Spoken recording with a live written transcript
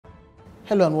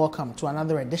Hello and welcome to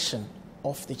another edition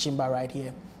of The Chamber right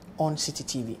here on City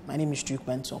TV. My name is Duke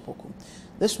Mensah Opoku.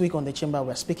 This week on The Chamber,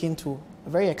 we're speaking to a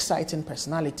very exciting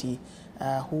personality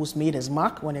who's made his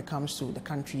mark when it comes to the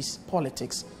country's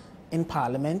politics in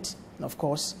Parliament and, of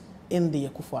course, in the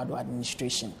Akufo-Addo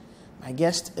administration. My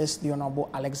guest is the Honorable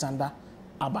Alexander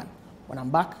Abban. When I'm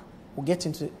back, we'll get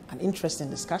into an interesting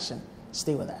discussion.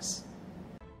 Stay with us.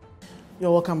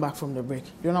 You're welcome back from the break.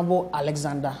 The Honorable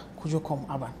Alexander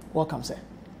Abban. Welcome, sir.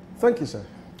 Thank you, sir.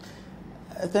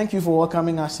 Thank you for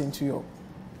welcoming us into your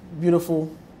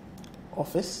beautiful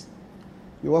office.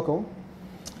 You're welcome.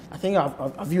 I think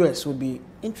our viewers would be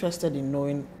interested in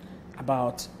knowing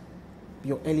about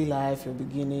your early life, your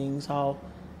beginnings, how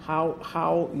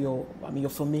your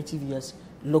formative years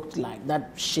looked like,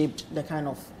 that shaped the kind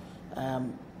of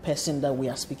person that we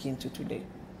are speaking to today.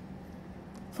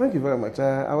 Thank you very much.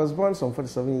 I was born some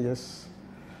 47 years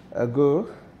ago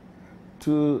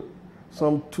to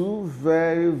some two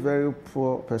very, very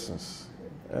poor persons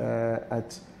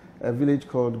at a village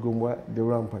called Gomoa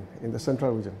West in the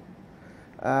central region.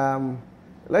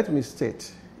 Let me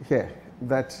state here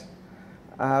that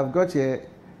I have got here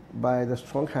by the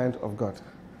strong hand of God,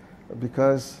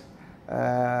 because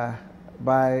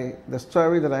by the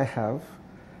story that I have,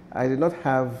 I did not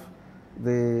have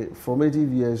the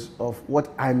formative years of what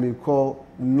I may call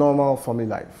normal family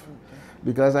life,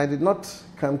 because I did not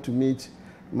come to meet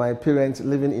my parents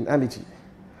living in amity.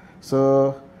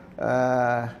 So,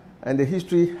 and the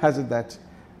history has it that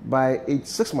by age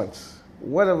 6 months,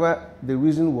 whatever the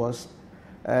reason was,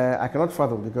 I cannot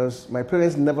fathom, because my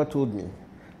parents never told me.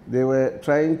 They were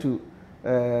trying to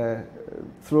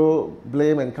throw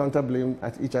blame and counter blame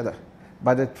at each other.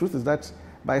 But the truth is that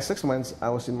by 6 months, I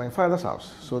was in my father's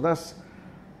house. So that's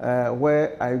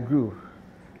where I grew.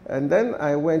 And then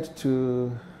I went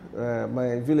to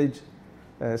my village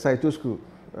Saito school,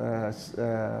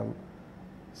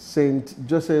 St.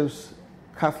 Joseph's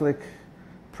Catholic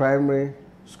Primary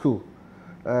School.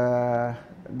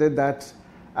 Did that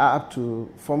up to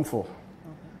Form 4. Okay.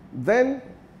 Then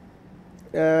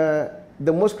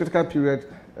the most critical period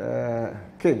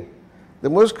came. The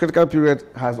most critical period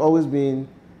has always been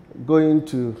going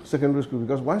to secondary school,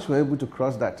 because once you're able to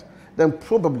cross that, then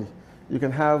probably you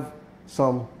can have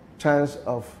some chance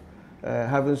of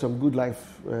having some good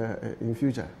life in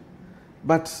future.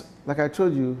 But like I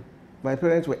told you, my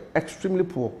parents were extremely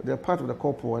poor. They're part of the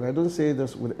core poor, and I don't say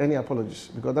this with any apologies,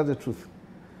 because that's the truth.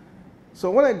 So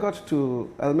when I got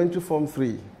to elementary Form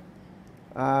 3,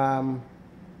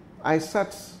 I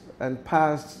sat and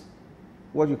passed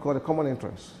what you call the common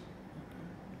entrance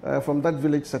from that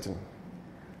village setting.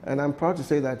 And I'm proud to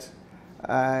say that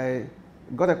I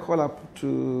got a call up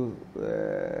to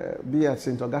be at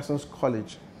St. Augustine's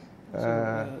College.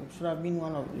 Should have been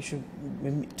one of,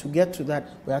 to get to that,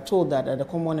 we are told that at the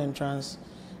common entrance,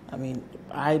 I mean,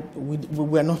 we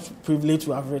were not privileged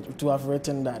to have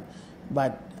written that,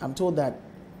 but I'm told that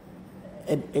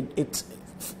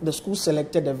the school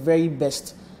selected the very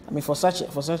best. I mean, for such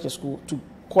a school to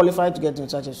qualify to get into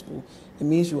such a school, it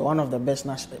means you are one of the best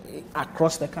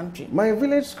across the country. My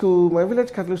village school, my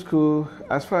village Catholic school,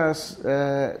 as far as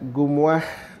Gomoa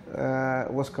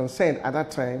was concerned at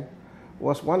that time,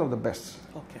 was one of the best.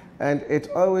 Okay. And it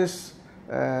always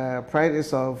prided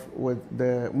itself with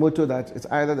the motto that it's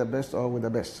either the best or with the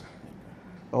best,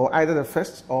 or either the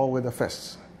first or with the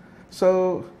first.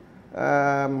 So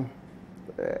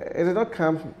it did not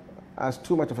come as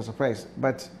too much of a surprise,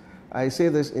 but I say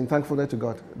this in thankfulness to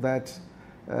God that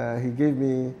He gave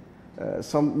me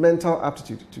some mental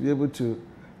aptitude to be able to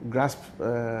grasp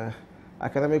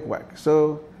academic work.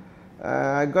 So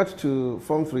I got to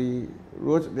Form 3,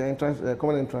 wrote the entrance,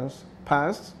 common entrance,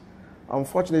 passed.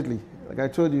 Unfortunately, like I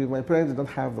told you, my parents did not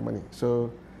have the money,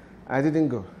 so I didn't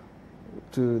go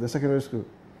to the secondary school.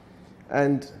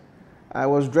 And I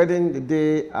was dreading the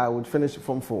day I would finish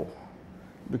Form 4,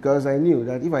 because I knew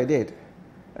that if I did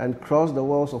and crossed the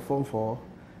walls of Form 4,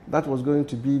 that was going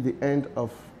to be the end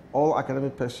of all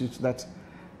academic pursuits that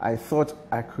I thought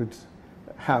I could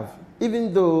have.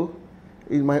 Even though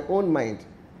in my own mind,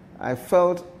 I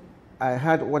felt I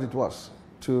had what it was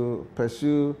to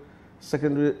pursue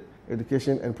secondary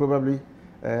education and probably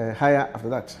higher after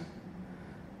that.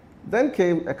 Then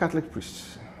came a Catholic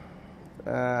priest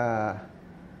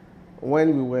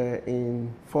when we were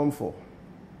in Form 4.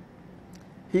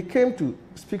 He came to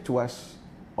speak to us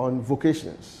on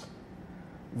vocations,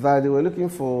 that they were looking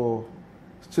for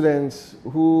students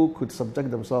who could subject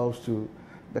themselves to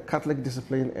the Catholic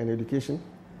discipline and education,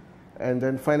 and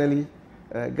then finally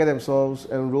get themselves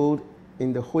enrolled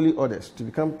in the holy orders to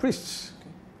become priests.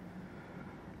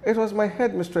 It was my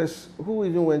headmistress who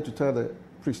even went to tell the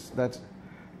priest that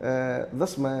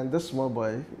this man, this small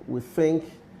boy, we think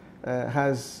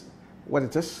has what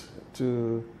it is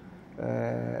to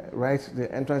write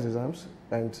the entrance exams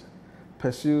and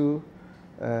pursue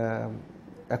a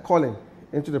calling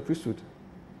into the priesthood.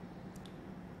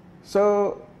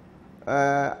 So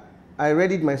I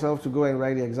readied myself to go and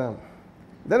write the exam.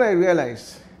 Then I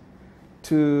realized,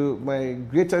 to my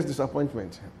greatest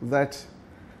disappointment, that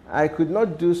I could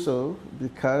not do so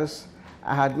because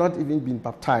I had not even been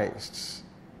baptized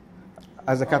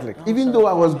as a Catholic. Even though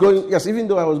I was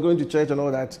going to church and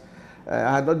all that,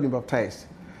 I had not been baptized.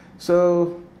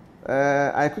 So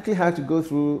I quickly had to go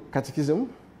through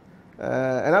catechism.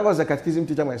 And I was a catechism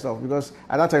teacher myself, because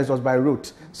at that time it was by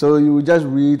rote. So you would just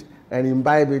read and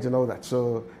imbibe it and all that.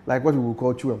 So like what we would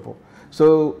call chew and pour.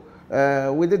 So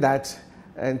we did that,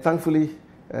 and thankfully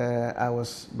I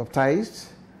was baptized,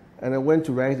 and I went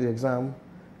to write the exam,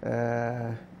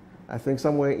 I think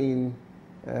somewhere in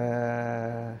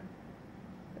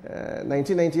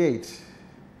 1998.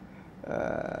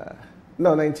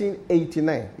 No,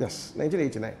 1989. Yes,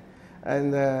 1989.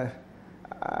 And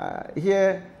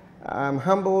here I'm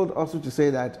humbled also to say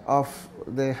that of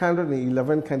the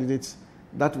 111 candidates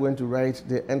that went to write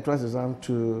the entrance exam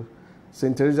to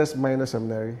St. Teresa's Minor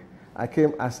Seminary, I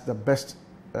came as the best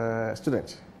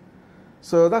student.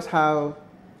 So that's how...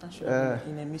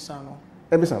 in Emisano?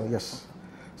 Emisano, yes.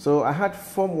 So I had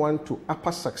Form 1 to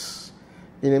Upper 6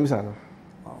 in Emisano.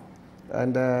 Wow.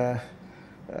 And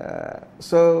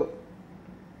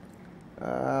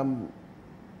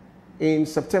in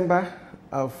September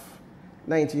of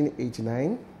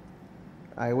 1989,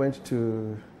 I went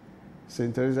to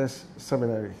St. Teresa's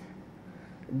Seminary.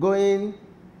 Going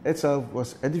itself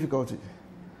was a difficulty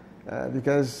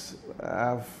because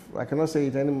I cannot say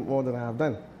it any more than I have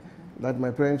done, that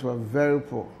my parents were very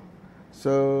poor.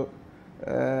 So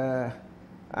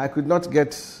I could not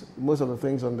get most of the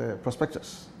things on the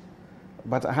prospectus,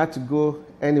 but I had to go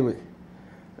anyway.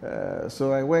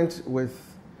 So I went with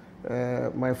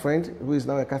my friend, who is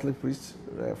now a Catholic priest,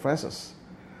 Francis,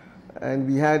 and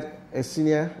we had a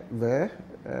senior there,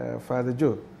 Father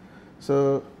Joe.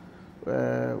 So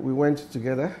we went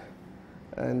together,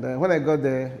 and when I got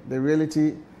there, the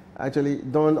reality actually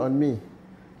dawned on me,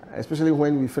 especially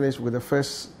when we finished with the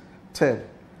first term.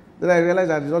 Then I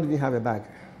realized I did not even have a bag,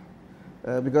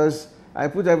 because I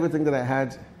put everything that I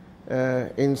had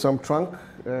in some trunk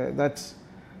that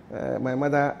my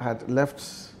mother had left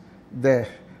there.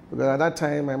 Because at that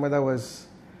time, my mother was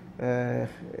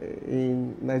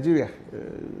in Nigeria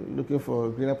looking for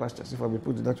greener pastures, if I may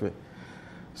put it that way.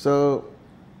 So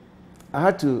I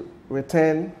had to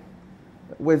return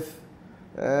with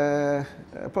a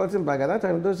polythene bag. At that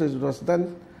time, those days, it was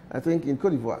done, I think, in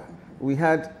Côte d'Ivoire. We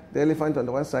had the elephant on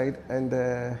the one side and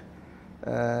the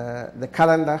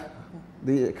calendar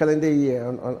year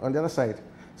on the other side.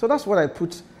 So that's what I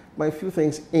put my few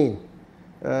things in,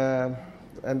 and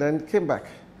then came back.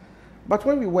 But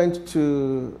when we went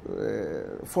to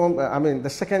the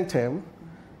second term,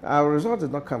 our result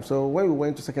did not come. So when we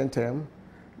went to second term,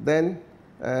 then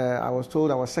I was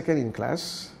told I was second in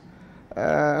class.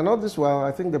 And all this while,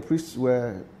 I think the priests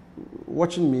were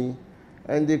watching me,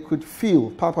 and they could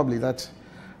feel palpably that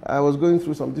I was going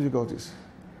through some difficulties.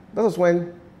 That was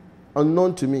when,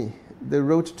 unknown to me, they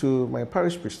wrote to my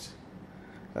parish priest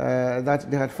that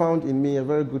they had found in me a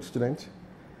very good student,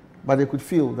 but they could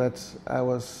feel that I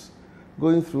was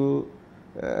going through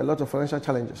a lot of financial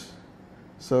challenges.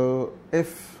 So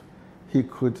if he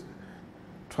could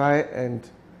try and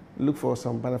look for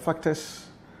some benefactors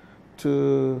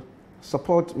to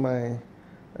support my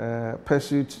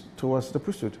pursuit towards the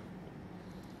priesthood.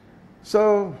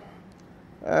 So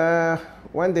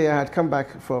one day I had come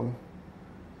back from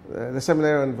the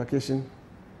seminary on vacation.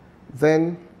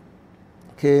 Then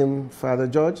came Father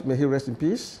George, may he rest in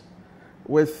peace,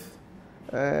 with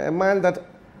a man that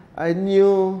I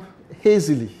knew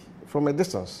hazily from a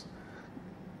distance.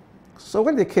 So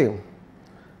when they came,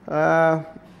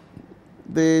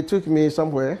 they took me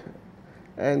somewhere,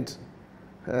 and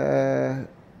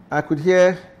I could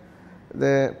hear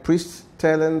the priest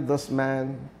telling this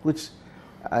man, which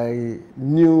I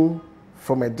knew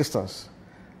from a distance,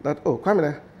 that, oh,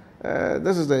 Kwamina,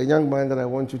 this is the young man that I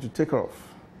want you to take care of.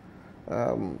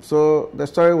 So the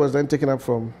story was then taken up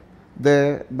from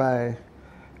there by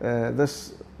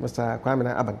this Mr.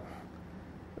 Kwamina Abban.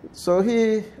 So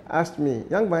he asked me,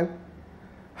 young man,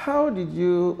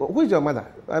 who is your mother?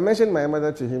 I mentioned my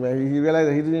mother to him, and he realized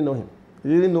that he didn't know him. He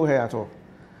didn't know her at all.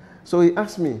 So he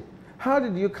asked me, how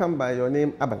did you come by your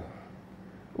name Abban?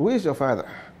 Who is your father?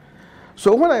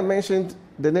 So when I mentioned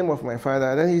the name of my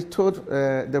father, then he told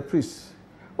the priest,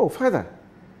 oh, father,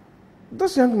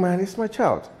 this young man is my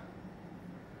child.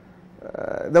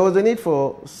 There was a need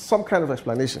for some kind of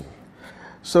explanation.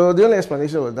 So the only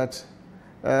explanation was that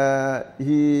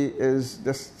he is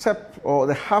the step or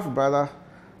the half brother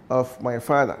of my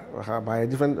father by a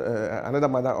different another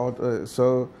mother.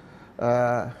 So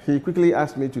he quickly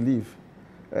asked me to leave.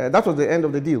 That was the end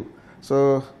of the deal.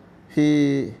 So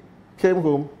he came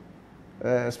home,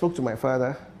 spoke to my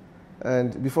father,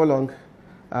 and before long,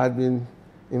 I had been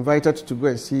invited to go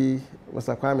and see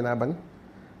Mr. Abban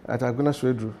at Aguna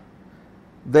Swedru.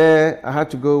 There, I had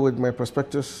to go with my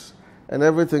prospectus, and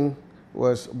everything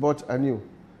was bought anew.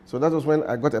 So that was when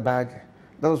I got a bag.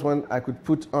 That was when I could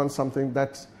put on something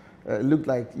that looked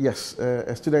like, yes,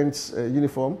 a student's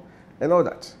uniform and all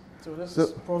that. So this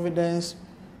is Providence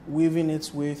weaving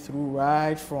its way through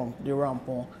right from the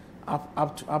Rampon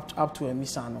up to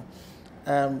Emisano.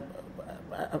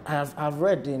 I've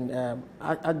read in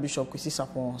Archbishop Kwesi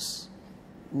Sarpon's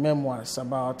memoirs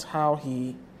about how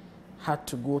he had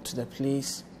to go to the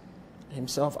place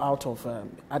himself out of,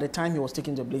 at the time he was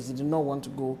taking the place, he did not want to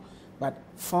go, but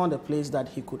found a place that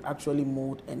he could actually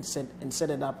mold and set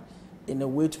it up in a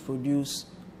way to produce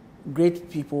great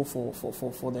people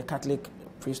for the Catholic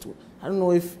priesthood. I don't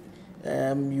know if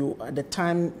you, at the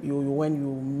time when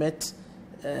you met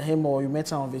him or you met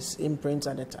some of his imprints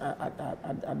at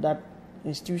that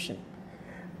institution.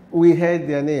 We heard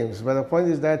their names, but the point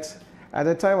is that at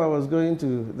the time I was going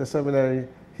to the seminary,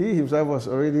 he himself was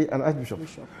already an archbishop.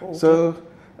 Oh, okay. So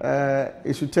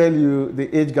it should tell you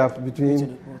the age gap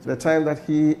between the time that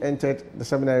he entered the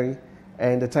seminary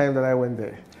and the time that I went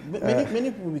there.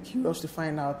 Many people will be curious to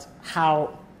find out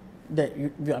how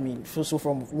so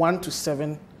from 1 to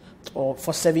 7, or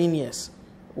for 7 years,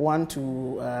 1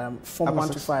 to from 1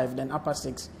 to 5, then upper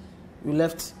 6, you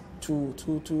left to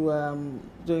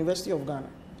the University of Ghana.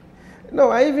 No,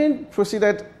 I even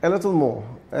proceeded a little more.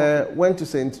 Okay. Went to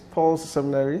St. Paul's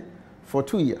Seminary for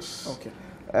 2 years. Okay.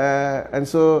 And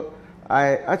so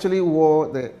I actually wore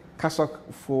the cassock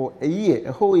for a year,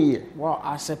 a whole year. Wow,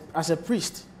 as a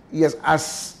priest? Yes,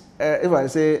 as, if I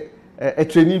say, a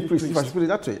trainee priest, if I should put it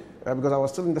that way, because I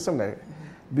was still in the seminary.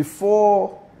 Mm-hmm.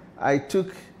 Before I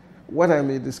took what I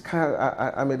may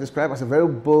describe as a very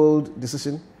bold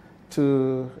decision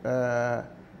to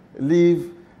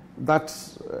leave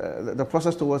the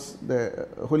process towards the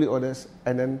Holy Orders,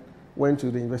 and then went to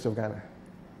the University of Ghana.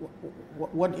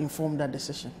 What informed that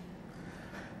decision?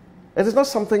 It is not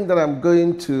something that I'm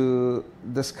going to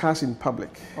discuss in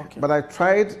public, okay, but I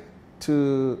tried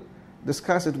to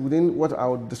discuss it within what I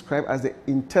would describe as the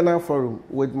internal forum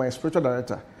with my spiritual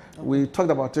director. Okay. We talked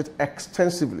about it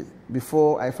extensively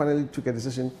before I finally took a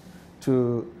decision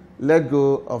to let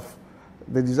go of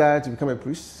the desire to become a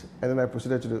priest, and then I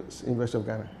proceeded to the University of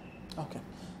Ghana. Okay,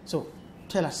 so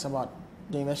tell us about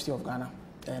the University of Ghana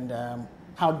and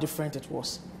how different it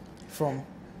was from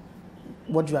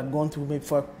what you had gone through maybe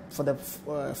for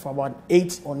about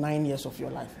 8 or 9 years of your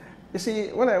life. You see,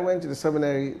 when I went to the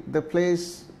seminary, the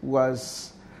place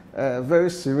was very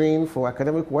serene for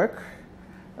academic work,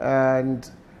 and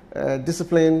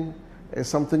discipline is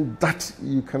something that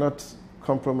you cannot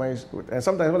compromise with. And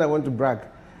sometimes when I want to brag,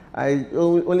 I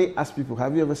only ask people,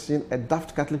 have you ever seen a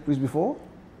daft Catholic priest before?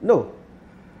 No,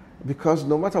 because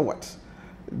no matter what,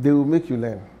 they will make you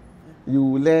learn. You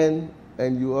will learn,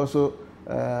 and you also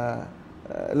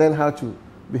learn how to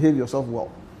behave yourself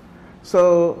well.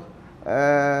 So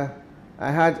I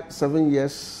had 7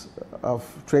 years of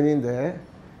training there,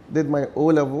 did my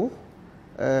O-level,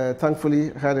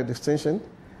 thankfully had a distinction,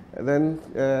 and then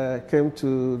came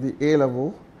to the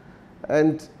A-level,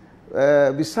 and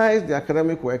besides the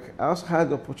academic work, I also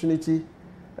had the opportunity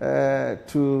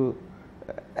to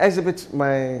exhibit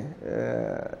my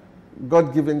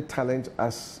God-given talent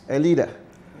as a leader.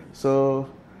 So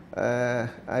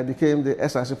I became the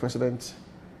SRC president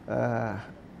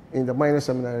in the minor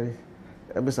seminary,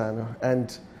 Ebisano,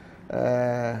 and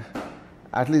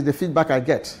at least the feedback I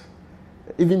get,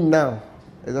 even now,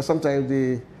 is that sometimes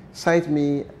they cite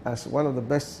me as one of the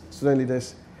best student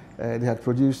leaders they had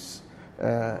produced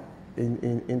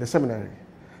in the seminary.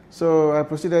 So I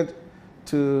proceeded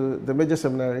to the major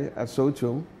seminary at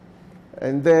Sochum,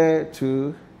 and there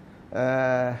too,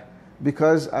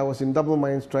 because I was in double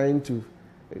minds trying to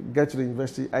get to the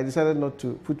university, I decided not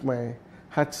to put my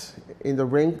hat in the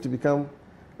ring to become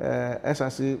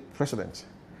SRC president.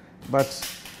 But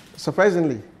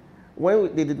surprisingly,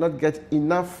 when they did not get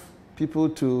enough people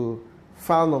to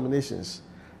file nominations,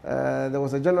 there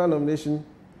was a general nomination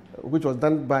which was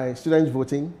done by students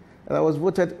voting, and I was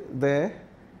voted there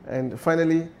and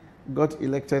finally got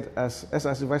elected as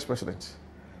SRC vice president.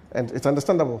 And it's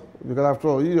understandable, because after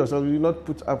all, you yourself, you do not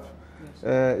put up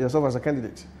yourself as a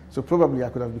candidate. So probably I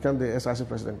could have become the SRC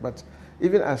president. But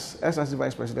even as SRC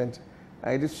vice president,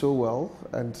 I did so well,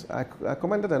 and I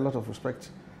commanded a lot of respect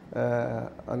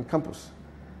on campus.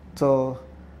 So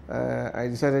I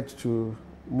decided to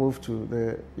move to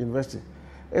the university.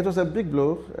 It was a big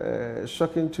blow,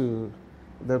 shocking to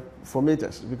the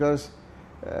formators, because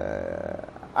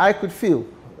I could feel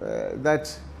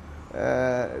that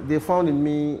they found in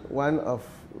me one of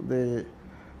the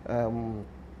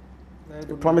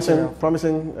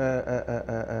promising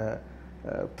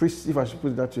priests, if I should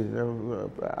put it that way,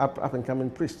 up and coming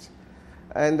priests.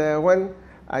 And when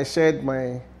I shared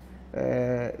my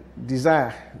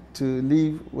desire to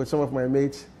leave with some of my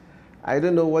mates, I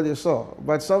don't know what they saw,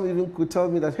 but some even could tell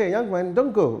me that, hey, young man,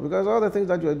 don't go, because all the things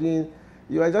that you are doing,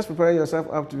 you are just preparing yourself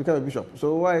up to become a bishop.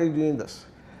 So why are you doing this?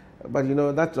 But you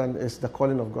know, that one is the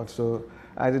calling of God. So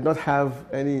I did not have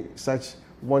any such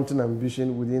wanton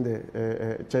ambition within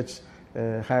the church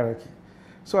hierarchy.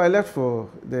 So I left for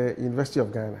the University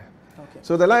of Ghana. Okay.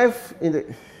 So the life in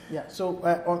the... Yeah, so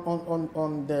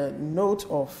on the note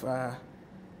of,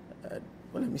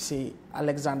 let me say,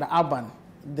 Alexander Abban,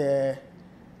 the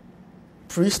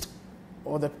priest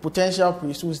or the potential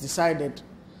priest who's decided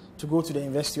to go to the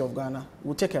University of Ghana,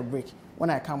 we'll take a break. When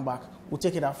I come back, we'll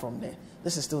take it up from there.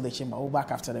 This is still The Chamber. We'll be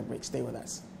back after the break. Stay with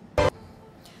us.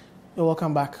 You're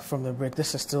welcome back from the break.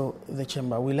 This is still The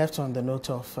Chamber. We left on the note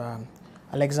of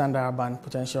Alexander Abban,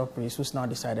 potential priest, who's now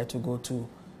decided to go to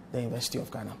the University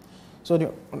of Ghana. So,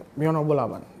 the Honorable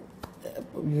Abban,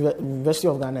 University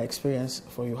of Ghana experience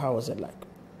for you, how was it like?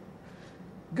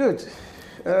 Good.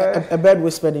 A bird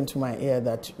whispered into my ear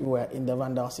that you were in the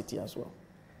Vandal City as well.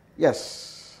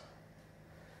 Yes.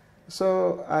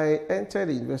 So I entered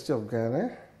the University of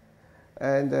Ghana,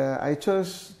 and I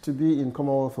chose to be in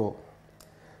Commonwealth Hall.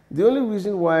 The only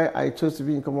reason why I chose to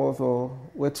be in Commonwealth Hall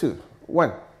were two.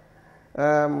 One,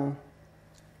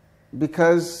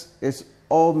 because it's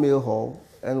all-male hall,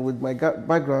 and with my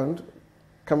background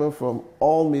coming from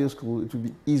all-male school, it would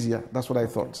be easier. That's what I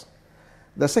thought.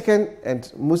 The second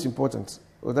and most important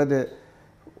was that the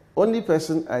only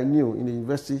person I knew in the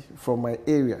university from my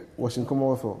area was in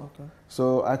Commonwealth Hall. Okay.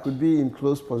 So I could be in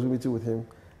close proximity with him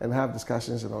and have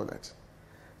discussions and all that.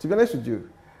 To be honest with you,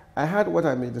 I had what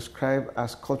I may describe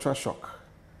as cultural shock,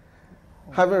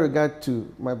 having regard to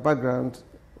my background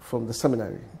from the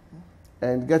seminary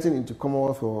and getting into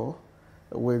Commonwealth Hall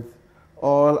with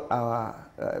all our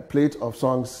plate of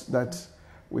songs that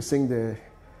we sing there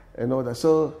and all that.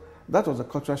 So that was a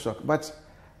cultural shock. But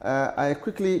I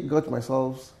quickly got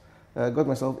myself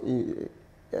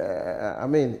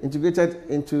integrated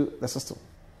into the system.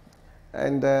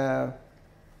 And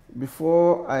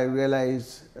before I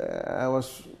realized I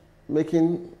was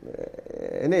making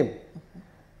a name.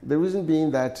 The reason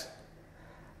being that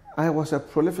I was a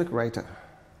prolific writer.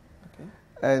 Okay.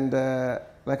 And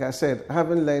like I said,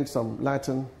 having learned some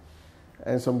Latin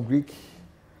and some Greek,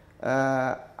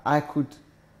 I could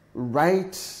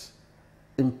write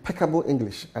impeccable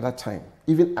English at that time,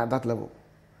 even at that level.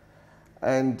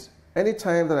 And any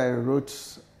time that I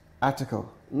wrote article,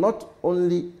 not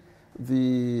only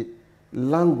the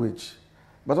language,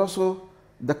 but also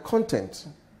the content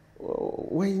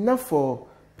were enough for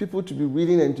people to be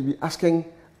reading and to be asking,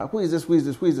 who is this, who is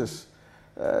this, who is this?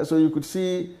 So you could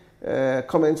see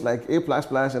comments like A++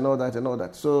 and all that and all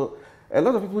that. So a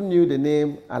lot of people knew the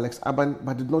name Alex Abban,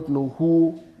 but did not know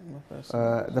who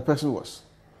the person was.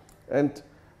 And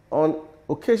on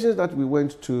occasions that we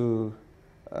went to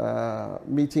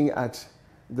meeting at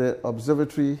the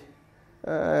observatory,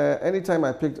 anytime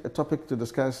I picked a topic to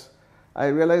discuss, I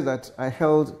realized that I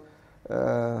held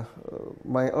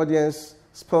my audience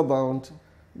spellbound.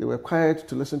 They were quiet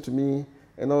to listen to me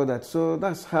and all that. So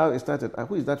that's how it started.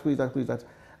 Who is that, who is that, who is that?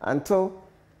 Until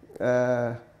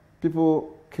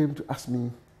people came to ask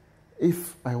me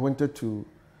if I wanted to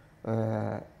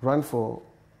run for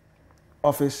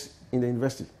office in the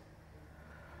university.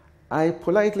 I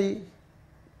politely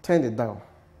turned it down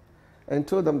and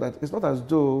told them that it's not as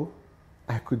though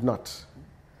I could not,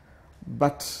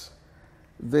 but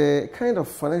the kind of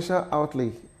financial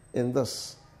outlay in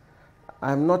this,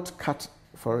 I'm not cut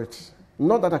for it.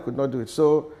 Not that I could not do it.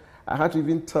 So I had to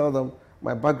even tell them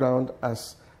my background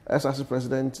as SRC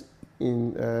president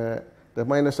in the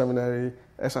minor seminary,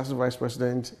 SRC vice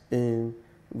president in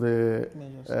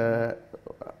the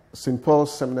St.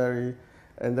 Paul's Seminary,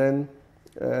 and then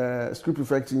school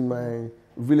prefect in my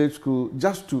village school,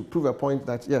 just to prove a point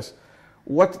that, yes,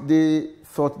 what they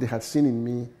thought they had seen in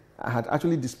me, I had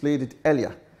actually displayed it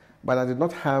earlier, but I did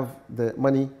not have the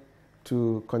money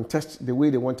to contest the way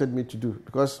they wanted me to do,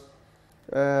 because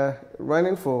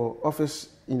running for office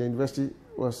in the university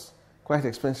was quite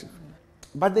expensive.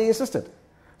 But they insisted.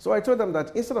 So I told them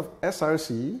that instead of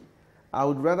SRC, I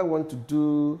would rather want to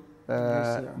do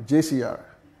JCR,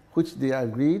 which they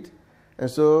agreed. And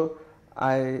so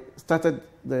I started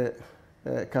the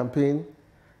campaign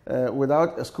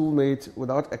without a schoolmate,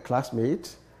 without a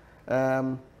classmate.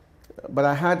 But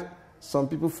I had some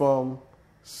people from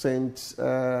St.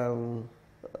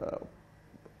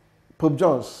 Pope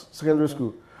John's Secondary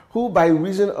School, who by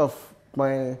reason of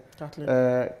my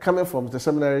coming from the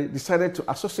seminary decided to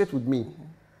associate with me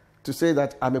to say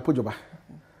that I'm a Pojoba.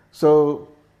 So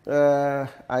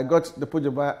I got the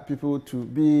Pojoba people to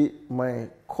be my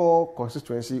core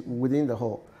constituency within the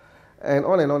hall. And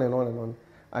on and on and on and on,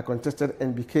 I contested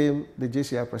and became the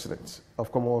JCI president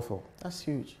of Commonwealth Hall. That's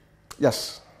huge.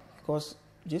 Yes. Because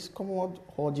Commonwealth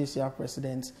Hall JCI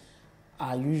presidents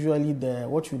are usually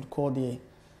what you would call the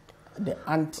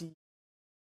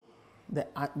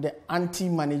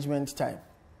anti-management type,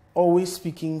 always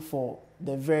speaking for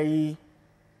the very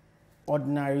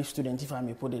ordinary student, if I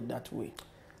may put it that way.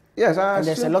 Yes, and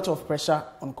there's a lot of pressure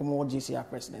on Commonwealth JCI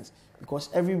presidents because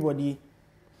everybody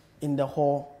in the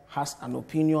hall has an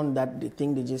opinion that they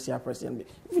think the JCI president.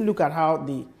 If you look at how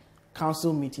the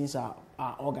council meetings are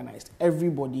organized,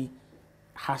 everybody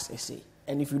has a say,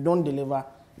 and if you don't deliver,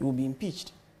 you will be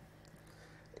impeached.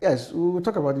 Yes, we will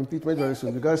talk about impeachment very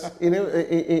soon because in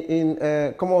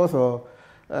Commonwealth Hall,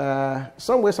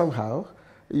 some way, somehow,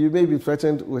 you may be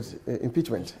threatened with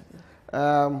impeachment.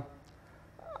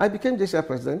 I became JCI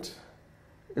president.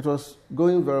 It was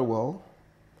going very well.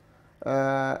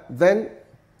 Then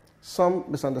some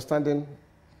misunderstanding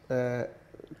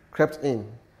crept in.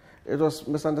 It was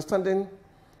misunderstanding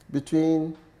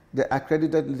between the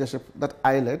accredited leadership that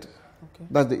I led,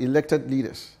 that's the elected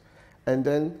leaders, and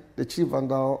then the chief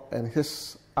vandal and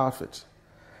his outfit.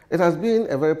 It has been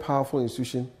a very powerful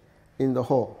institution in the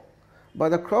hall. But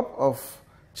the crop of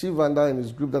chief vandal and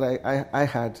his group that I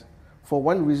had, for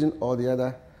one reason or the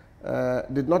other,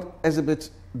 did not exhibit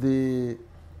the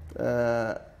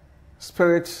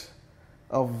spirit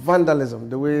of vandalism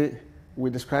the way we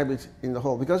describe it in the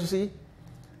hall. Because you see,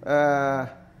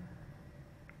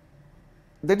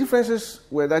 the differences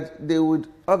were that they would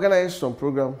organize some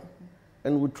program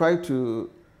and would try to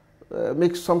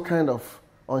make some kind of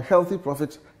unhealthy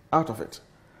profit out of it,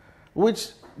 which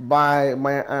by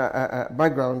my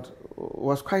background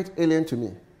was quite alien to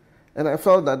me. And I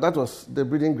felt that that was the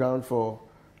breeding ground for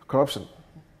corruption,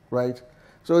 right?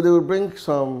 So they would bring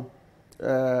some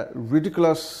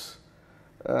ridiculous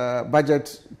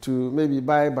budget to maybe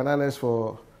buy bananas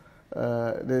for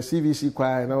the CVC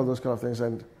choir and all those kind of things.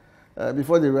 And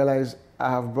before they realize I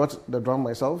have brought the drum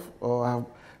myself,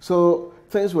 so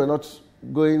things were not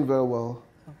going very well.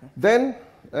 Then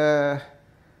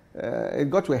it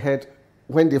got to a head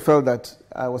when they felt that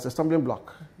I was a stumbling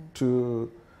block to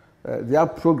their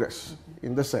progress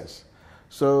in this sense.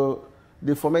 So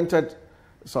they fomented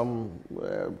some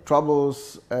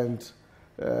troubles and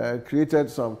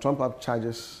created some trump-up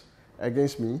charges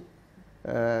against me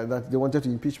that they wanted to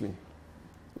impeach me.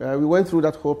 We went through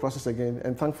that whole process again,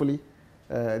 and thankfully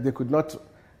they could not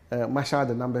marshal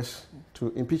the numbers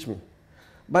to impeach me.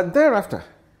 But thereafter,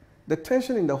 the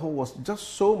tension in the hall was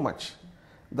just so much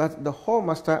that the hall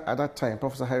master at that time,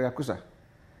 Professor Harry Akusa,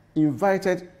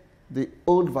 invited the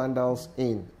old vandals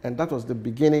in, and that was the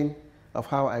beginning of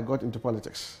how I got into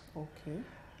politics. Okay.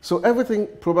 So everything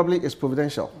probably is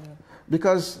providential,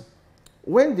 because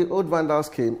when the old vandals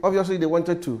came, obviously they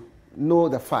wanted to know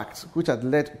the facts which had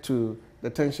led to the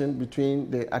tension between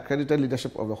the accredited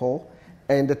leadership of the hall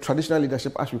and the traditional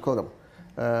leadership, as we call them.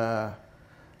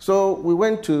 So we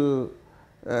went to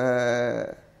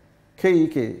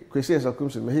KEK, Justice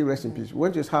Koomson, may he rest in peace. We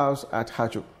went to his house at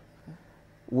Hacho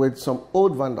with some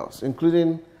old vandals,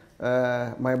 including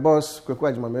my boss,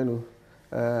 Kwekwa Ajimamenu,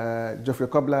 Geoffrey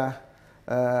Kobler,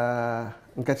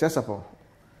 Nkatia Sapon.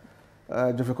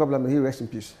 Geoffrey Kobler, may he rest in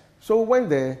peace. So we went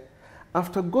there.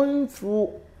 After going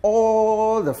through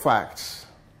all the facts,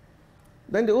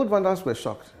 then the old vandals were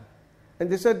shocked. And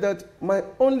they said that my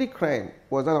only crime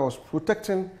was that I was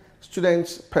protecting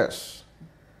students' purse.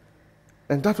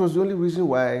 And that was the only reason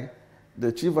why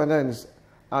the chief vandal and his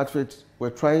outfit were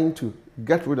trying to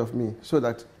get rid of me so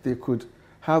that they could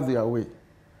have their way.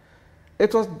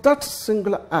 It was that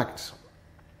singular act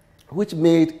which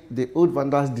made the old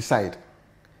vandals decide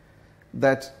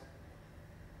that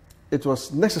it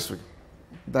was necessary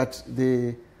that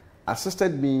they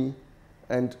assisted me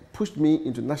and pushed me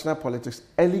into national politics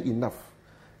early enough,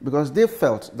 because they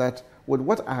felt that with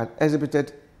what I had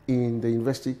exhibited in the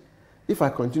university, if I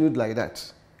continued like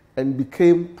that and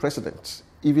became president,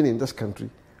 even in this country,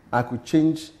 I could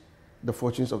change the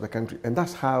fortunes of the country. And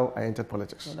that's how I entered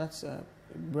politics. So that's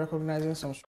recognizing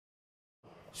some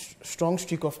strong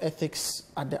streak of ethics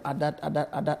at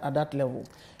that level.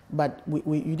 But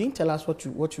you didn't tell us what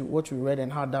you read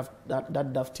and how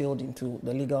that dovetailed into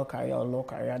the legal career or law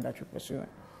career that you're pursuing.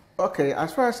 Okay,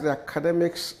 as far as the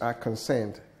academics are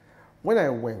concerned, when I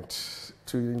went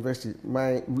to university,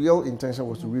 my real intention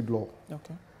was to read law.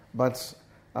 Okay. But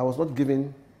I was not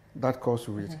given that course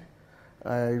to read.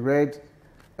 I read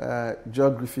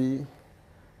geography,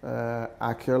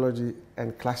 archaeology,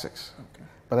 and classics. Okay.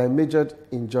 But I majored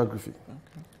in geography.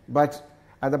 Okay. But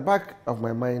at the back of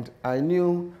my mind, I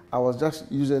knew I was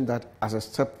just using that as a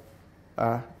step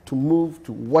to move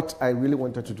to what I really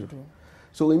wanted to do.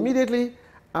 So immediately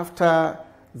after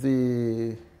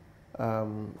the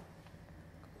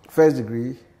first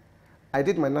degree, I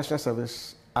did my national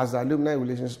service as the alumni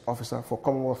relations officer for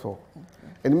Commonwealth Law. Okay.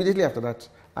 And immediately after that,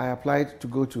 I applied to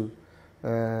go to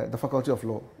the Faculty of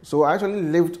Law. So I actually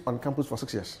lived on campus for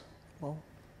 6 years. Wow.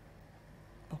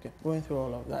 Okay, going through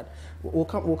all of that. We'll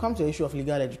come to the issue of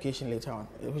legal education later on,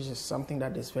 which is something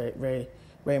that is very, very,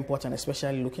 very important,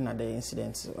 especially looking at the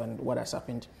incidents and what has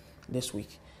happened this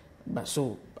week. But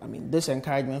so, I mean, this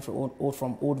encouragement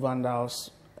from old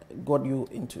vandals got you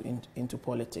into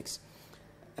politics.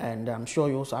 And I'm sure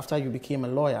you also, after you became a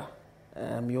lawyer,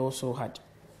 you also had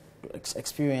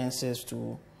experiences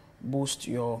to boost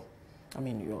your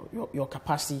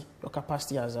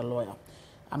capacity as a lawyer.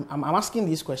 I'm asking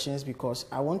these questions because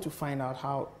I want to find out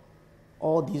how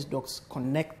all these dots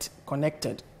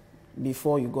connected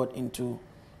before you got into,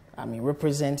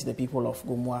 represent the people of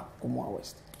Gomoa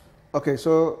West. Okay,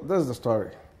 so this is the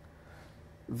story.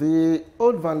 The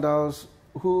old vandals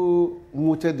who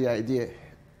mooted the idea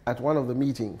at one of the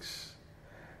meetings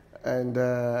and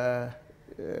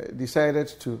decided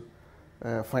to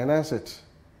finance it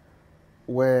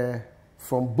were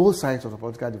from both sides of the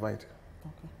political divide.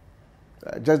 Okay.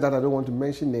 Just that I don't want to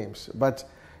mention names, but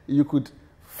you could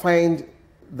find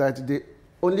that the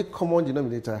only common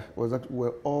denominator was that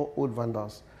we're all old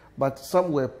vandals, but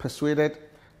some were persuaded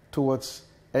towards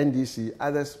NDC,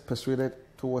 others persuaded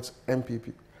towards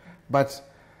MPP. But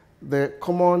the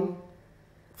common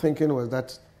thinking was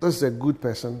that this is a good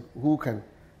person who can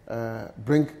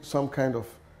bring some kind of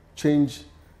change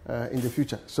in the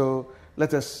future. So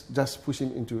let us just push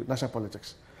him into national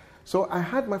politics. So I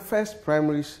had my first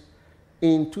primaries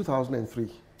in 2003.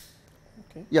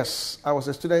 Okay. Yes, I was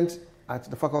a student at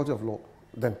the Faculty of Law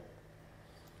then.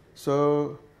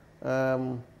 So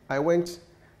I went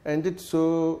and did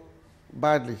so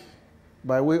badly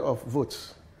by way of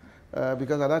votes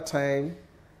because at that time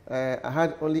I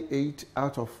had only 8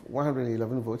 out of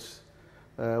 111 votes.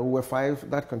 We were 5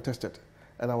 that contested,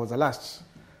 and I was the last.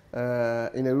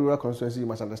 In a rural constituency, you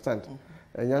must understand.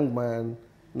 Mm-hmm. A young man,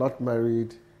 not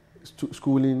married,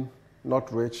 schooling,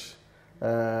 not rich,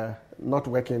 not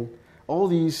working. All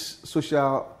these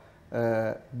social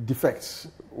defects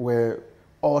were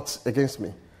odds against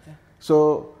me. Yeah.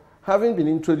 So having been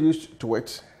introduced to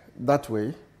it that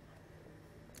way,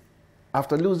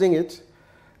 after losing it,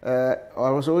 I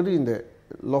was already in the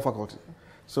law faculty.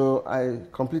 So I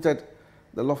completed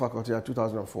the law faculty in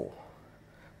 2004,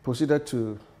 proceeded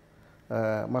to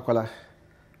Makola,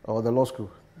 or the law school,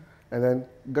 and then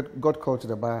got called to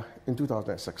the bar in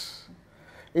 2006.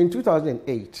 In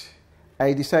 2008,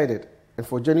 I decided, and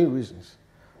for genuine reasons,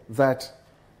 that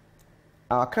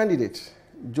our candidate,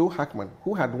 Joe Hackman,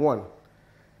 who had won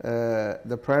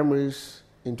the primaries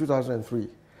in 2003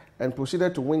 and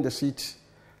proceeded to win the seat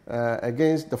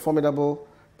against the formidable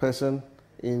person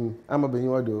in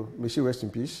Amabenyuado, may she rest in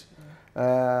peace,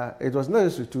 it was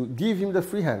necessary to give him the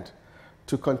free hand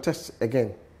to contest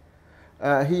again.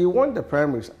 He won the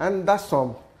primaries under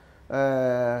some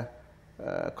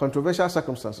controversial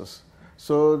circumstances.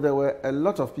 So there were a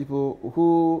lot of people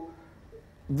who,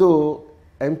 though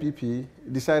MPP,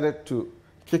 decided to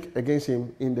kick against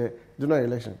him in the general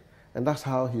election. And that's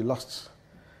how he lost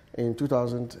in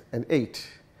 2008.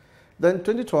 Then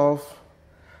 2012,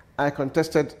 I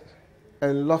contested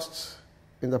and lost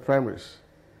in the primaries.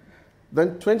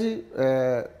 Then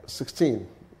 2016,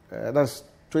 that's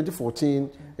 2014,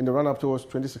 in the run-up towards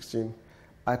 2016,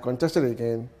 I contested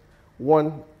again,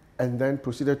 won, and then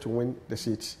proceeded to win the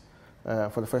seats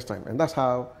for the first time. And that's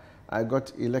how I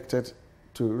got elected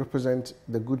to represent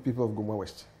the good people of Gomoa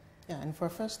West. Yeah, and for a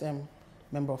first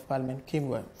member of parliament, came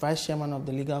with vice chairman of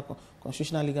the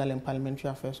Constitutional, Legal and Parliamentary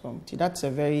Affairs Committee. That's a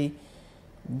very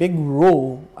big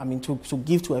role, to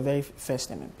give to a very first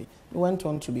MMP. You went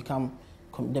on to become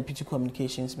Deputy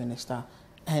Communications Minister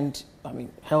and,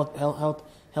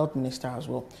 Health Minister as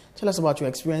well. Tell us about your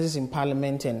experiences in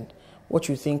Parliament and what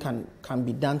you think can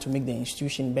be done to make the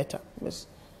institution better. Yes.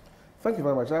 Thank you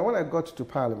very much. When I got to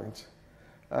Parliament,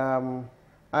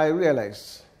 I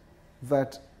realized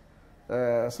that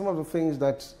some of the things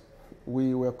that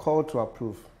we were called to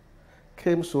approve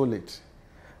came so late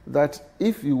that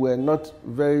if you were not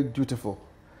very dutiful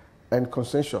and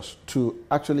conscientious to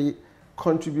actually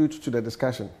contribute to the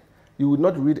discussion, you would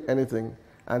not read anything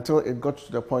until it got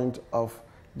to the point of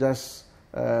just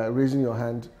raising your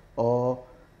hand or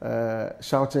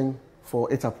shouting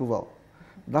for its approval.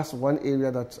 That's one area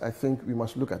that I think we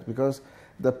must look at, because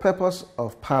the purpose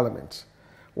of Parliament,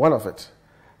 one of it,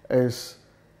 is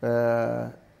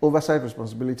oversight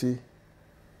responsibility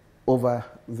over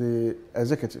the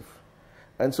executive.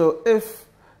 And so if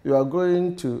you are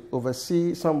going to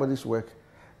oversee somebody's work,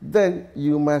 then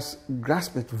you must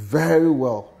grasp it very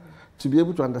well to be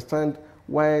able to understand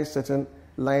why certain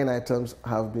line items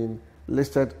have been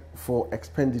listed for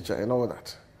expenditure and all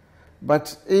that.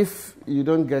 But if you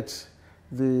don't get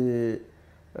the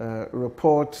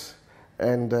report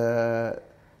and the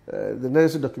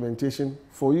necessary documentation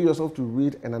for you yourself to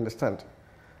read and understand,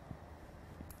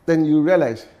 then you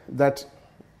realize that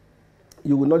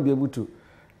you will not be able to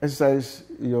exercise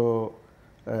your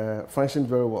function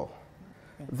very well.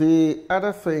 The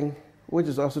other thing, which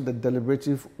is also the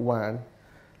deliberative one,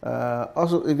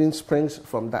 also even springs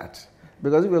from that.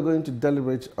 Because if you're going to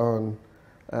deliberate on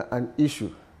an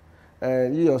issue,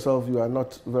 and you yourself, you are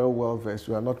not very well versed,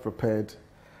 you are not prepared,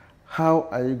 how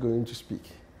are you going to speak?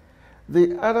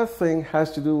 The other thing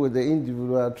has to do with the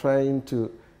individual trying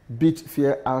to beat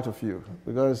fear out of you.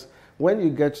 Because when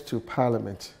you get to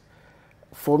Parliament,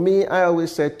 for me, I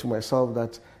always said to myself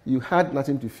that you had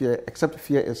nothing to fear except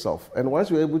fear itself. And once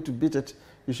you're able to beat it,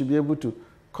 you should be able to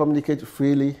communicate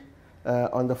freely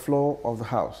on the floor of the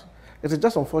House. It is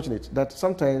just unfortunate that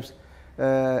sometimes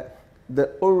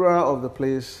the aura of the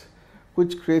place,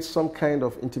 which creates some kind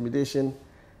of intimidation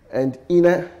and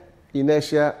inner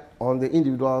inertia on the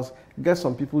individuals, gets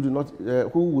some people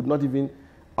who would not even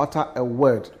utter a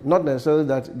word. Not necessarily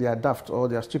that they are daft or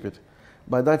they are stupid,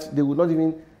 but that they would not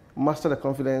even muster the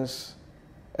confidence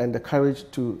and the courage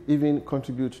to even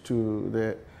contribute to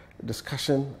the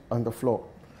discussion on the floor.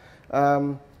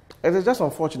 It is just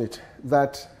unfortunate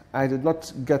that I did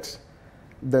not get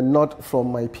the nod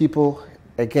from my people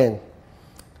again.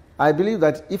 I believe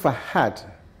that if I had,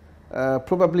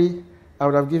 probably I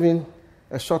would have given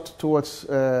a shot towards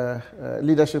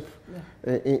leadership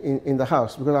in the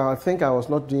House, because I think I was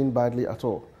not doing badly at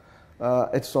all.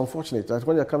 It's unfortunate that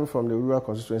when you're coming from the rural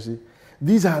constituency,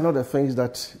 these are not the things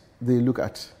that they look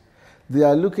at. They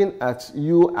are looking at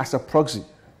you as a proxy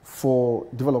for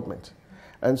development.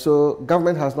 And so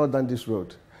government has not done this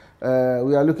road. We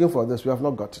are looking for this, we have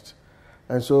not got it.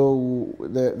 And so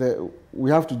we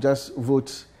have to just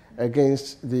vote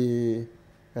against the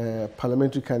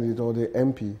parliamentary candidate or the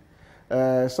MP.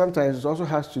 Sometimes it also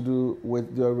has to do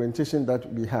with the orientation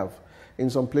that we have. In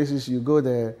some places you go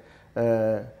there,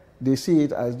 they see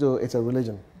it as though it's a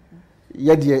religion.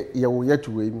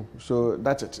 So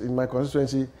that's it. In my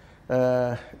constituency,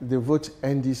 they vote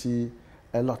NDC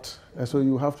a lot. And so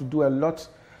you have to do a lot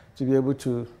to be able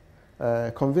to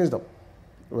convince them,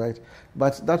 right?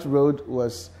 But that road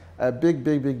was a big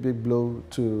blow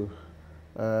to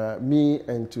me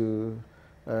and to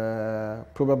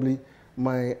probably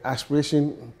my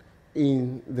aspiration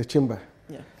in the chamber.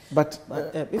 Yeah. But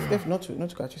if not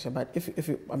to cut you, sir, but if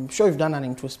you, I'm sure you've done an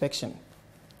introspection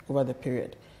over the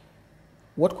period.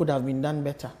 What could have been done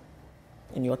better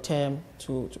in your term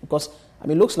because I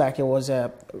mean, it looks like it was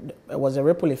a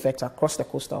ripple effect across the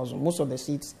coastal zone. Most of the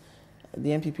seats the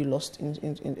NPP lost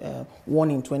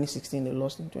won in 2016, they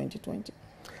lost in 2020.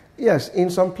 Yes, in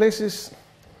some places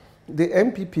the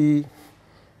NPP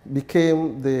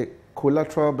became the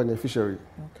collateral beneficiary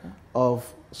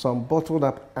of some bottled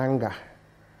up anger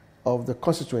of the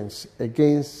constituents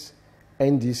against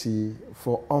NDC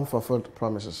for unfulfilled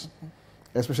promises.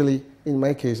 Especially in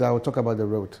my case, I will talk about the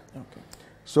road.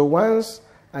 So once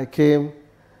I came,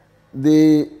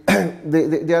 their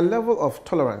level of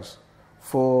tolerance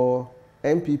for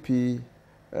NPP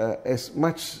is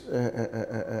much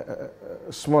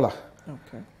smaller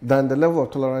than the level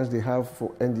of tolerance they have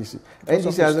for NDC.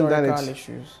 NDC hasn't done it.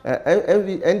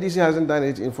 NDC hasn't done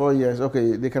it in 4 years.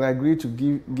 Okay, they can agree to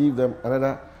give them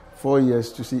another 4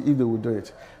 years to see if they will do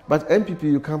it. But NPP,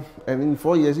 you come, and in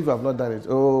 4 years, if you have not done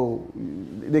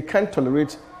it, they can't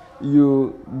tolerate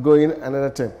you going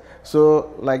another term.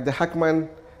 So, like the Hackman,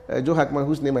 Joe Hackman,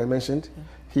 whose name I mentioned,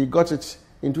 he got it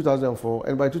in 2004,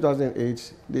 and by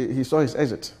 2008, he saw his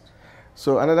exit.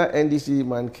 So another NDC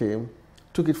man came,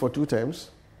 took it for 2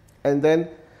 terms, and then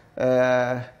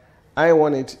I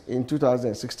won it in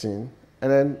 2016,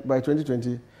 and then by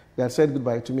 2020, they had said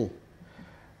goodbye to me.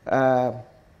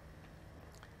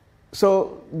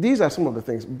 So these are some of the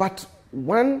things. But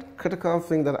one critical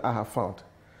thing that I have found,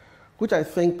 which I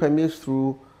think permeates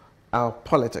through our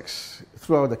politics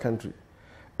throughout the country,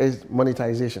 is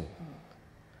monetization.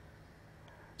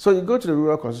 So you go to the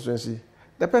rural constituency,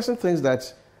 the person thinks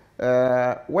that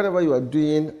whatever you are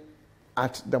doing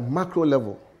at the macro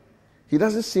level, he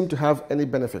doesn't seem to have any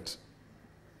benefit,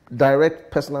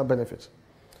 direct personal benefit.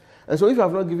 And so if you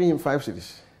have not given him 5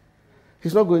 cities,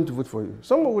 he's not going to vote for you.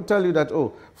 Someone will tell you that,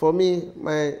 oh, for me,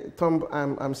 my thumb,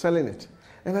 I'm selling it.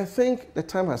 And I think the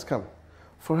time has come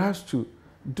for us to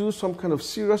do some kind of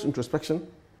serious introspection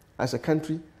as a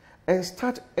country and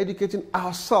start educating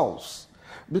ourselves,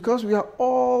 because we are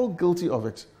all guilty of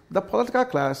it, the political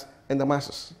class and the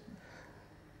masses.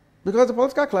 Because the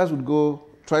political class would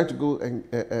try to go and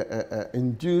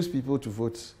induce people to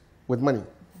vote with money.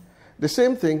 The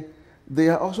same thing, they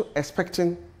are also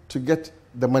expecting to get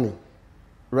the money,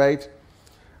 right?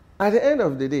 At the end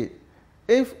of the day,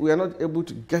 if we are not able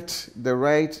to get the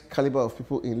right caliber of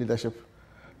people in leadership,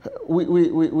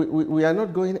 we are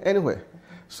not going anywhere.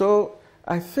 So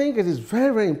I think it is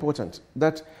very, very important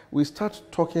that we start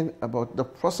talking about the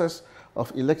process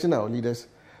of electing our leaders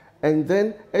and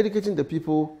then educating the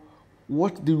people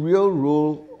what the real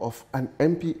role of an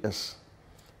MP is.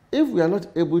 If we are not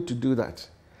able to do that,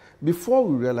 before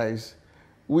we realize,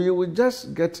 we will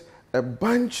just get a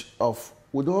bunch of,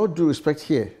 with all due respect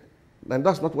here, and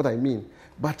that's not what I mean,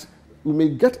 but we may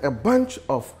get a bunch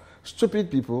of stupid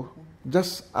people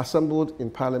just assembled in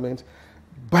Parliament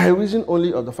by reason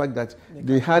only of the fact that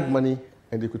they had money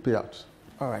and they could pay out.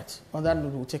 All right. On that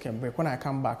note, we'll take a break. When I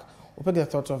come back, we'll pick the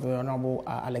thoughts of the Honorable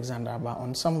Alexander Abban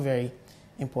on some very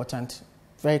important,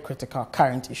 very critical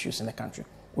current issues in the country.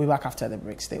 We'll be back after the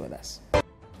break. Stay with us.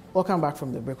 Welcome back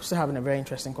from the break. We're still having a very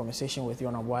interesting conversation with the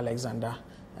Honorable Alexander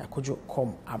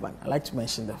Abban. I'd like to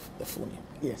mention the full name.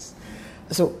 Yes.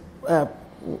 So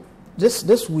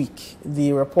this week,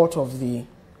 the report of the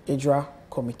Edra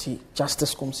committee,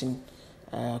 Justice Koomson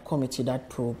committee that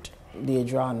probed the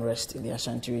Edra unrest in the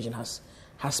Ashanti region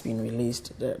has been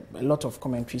released. A lot of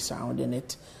commentary surrounding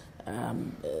it.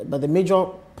 But the major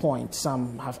point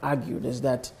some have argued is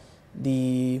that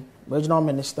the regional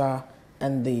minister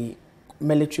and the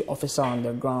military officer on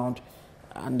the ground,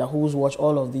 under whose watch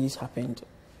all of these happened,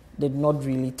 did not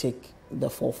really take the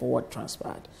fall for what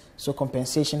transpired. So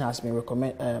compensation has been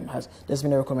there's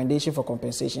been a recommendation for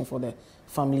compensation for the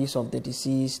families of the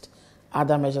deceased.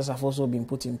 Other measures have also been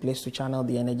put in place to channel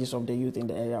the energies of the youth in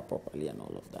the area properly and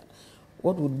all of that.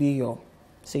 What would be your,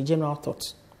 say, general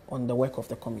thoughts on the work of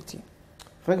the committee?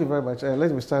 Thank you very much.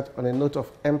 Let me start on a note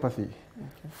of empathy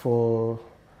for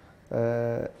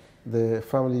the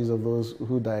families of those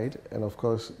who died and, of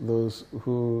course, those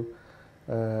who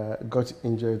got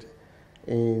injured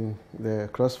in the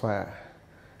crossfire.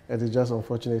 It is just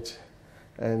unfortunate,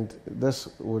 and this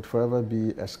would forever be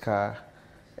a scar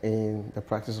in the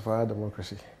practice of our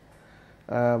democracy.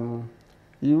 You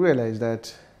realize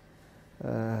that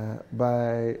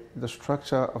by the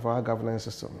structure of our governance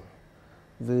system,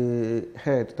 the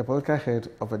political head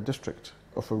of a district,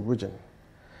 of a region,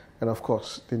 and of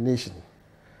course the nation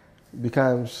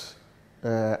becomes,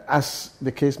 as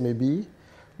the case may be,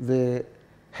 the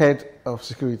head of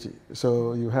security.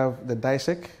 So you have the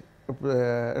DISEC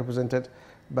represented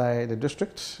by the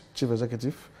district chief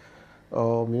executive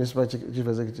or municipal chief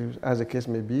executive, as the case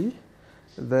may be.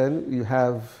 Then you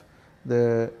have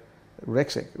the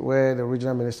RECSEC, where the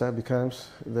regional minister becomes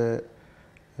the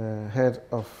head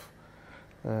of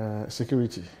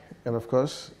security. And of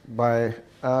course, by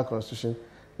our constitution,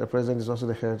 the president is also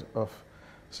the head of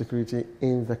security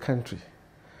in the country.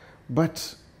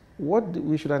 But what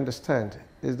we should understand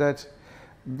is that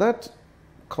that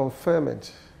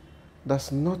conferment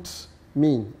does not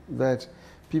mean that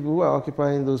people who are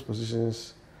occupying those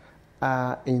positions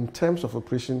are, in terms of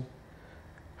operation,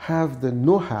 have the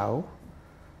know-how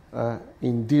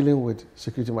in dealing with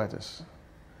security matters.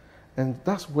 And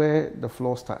that's where the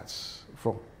flaw starts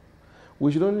from.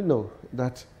 We should only know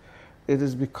that it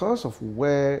is because of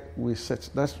where we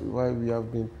sit. That's why we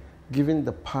have been given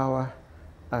the power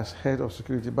as head of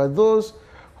security. But those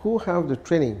who have the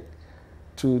training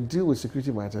to deal with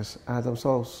security matters are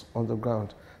themselves on the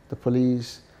ground, the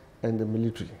police and the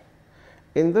military.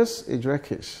 In this Edra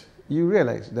case, you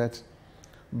realize that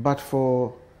but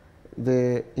for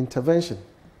the intervention,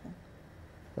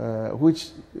 which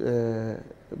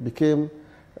became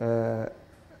a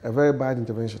very bad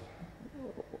intervention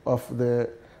of the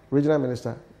regional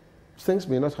minister, things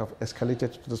may not have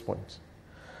escalated to this point.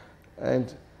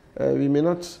 And we may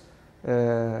not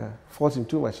fault him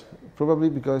too much, probably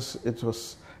because it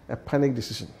was a panic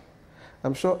decision.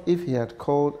 I'm sure if he had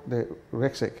called the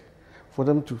RECSEC for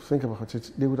them to think about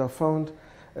it, they would have found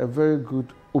a very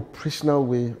good operational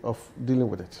way of dealing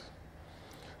with it.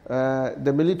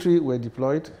 The military were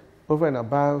deployed over and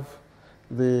above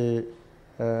the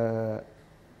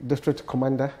district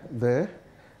commander there,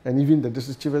 and even the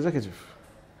district chief executive.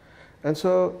 And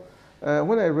so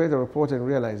when I read the report and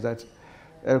realized that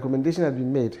a recommendation had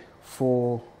been made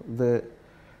for the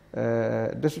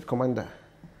district commander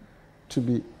to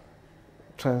be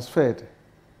transferred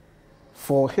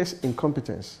for his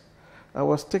incompetence, I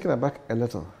was taken aback a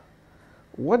little.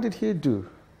 What did he do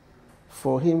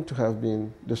for him to have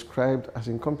been described as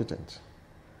incompetent?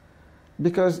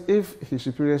 Because if his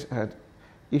superiors had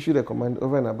issued a command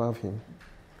over and above him,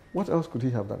 what else could he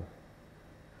have done?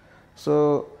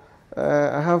 So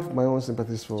I have my own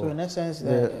sympathies for in essence,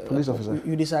 the police officer.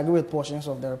 You disagree with portions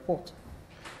of the report?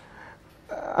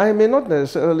 I may not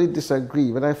necessarily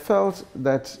disagree, but I felt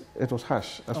that it was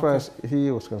harsh as far as he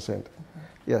was concerned.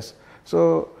 Yes.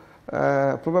 So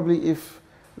probably if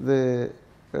the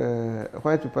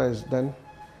white paper is done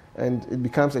and it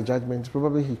becomes a judgment,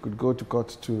 probably he could go to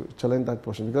court to challenge that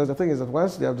portion. Because the thing is that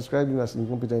once they have described him as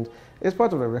incompetent, it's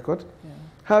part of the record. Yeah.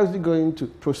 How is he going to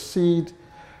proceed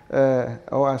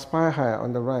or aspire higher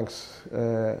on the ranks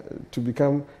to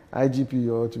become IGP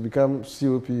or to become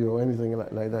COP or anything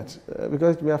like that?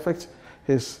 Because it may affect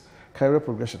his career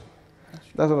progression.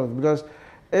 That's one of it. Because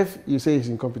if you say he's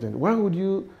incompetent, why would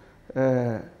you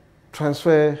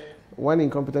transfer one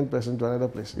incompetent person to another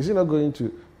place? Is he not going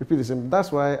to repeat the same?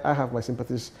 That's why I have my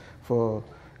sympathies for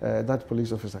that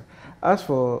police officer. As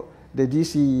for the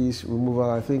DCE's removal,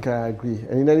 I think I agree.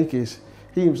 And in any case,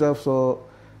 he himself saw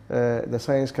the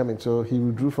signs coming, so he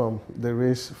withdrew from the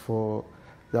race for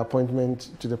the appointment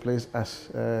to the place as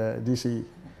DCE.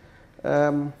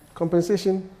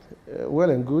 Compensation, well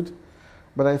and good,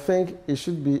 but I think it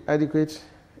should be adequate,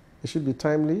 it should be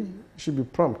timely, it should be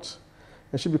prompt,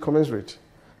 it should be commensurate,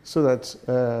 so that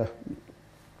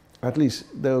at least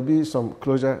there will be some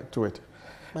closure to it.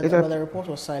 But the report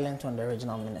was silent on the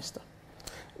regional minister.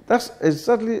 That's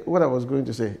exactly what I was going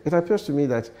to say. It appears to me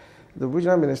that the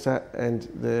regional minister and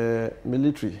the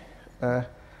military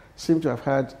seem to have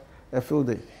had a field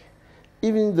day.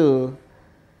 Even though,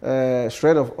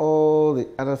 shred of all the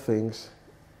other things,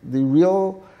 the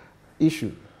real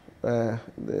issue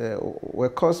were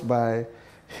caused by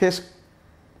his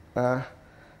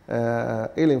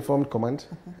ill-informed command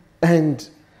and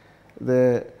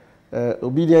the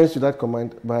obedience to that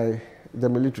command by the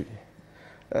military.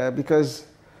 Because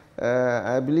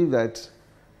I believe that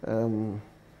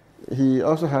he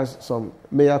also has some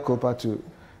mea culpa to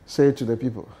say to the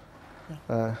people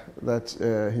that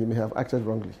he may have acted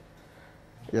wrongly.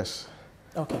 Yes.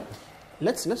 Okay.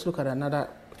 Let's look at another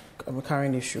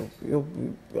recurring issue.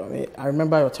 I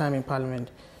remember your time in Parliament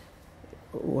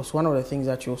was one of the things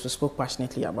that you also spoke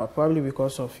passionately about, probably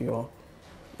because of your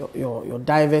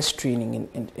diverse training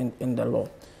in the law.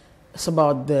 It's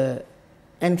about the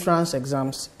entrance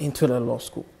exams into the law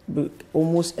school.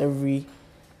 Almost every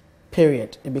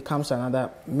period, it becomes another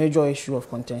major issue of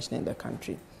contention in the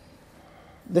country.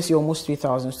 This year, almost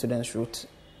 3,000 students wrote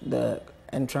the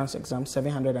entrance exam,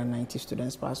 790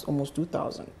 students passed, almost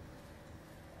 2,000.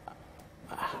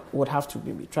 Would have to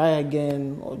maybe try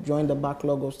again or join the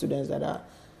backlog of students that are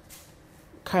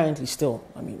currently still,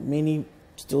 many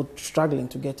still struggling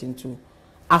to get into,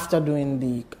 after doing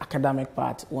the academic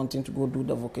part, wanting to go do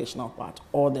the vocational part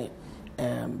or the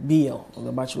BL, or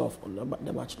the Bachelor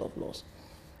of Laws.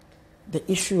 The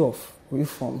issue of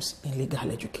reforms in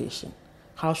legal education,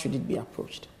 how should it be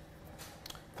approached?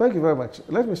 Thank you very much.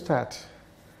 Let me start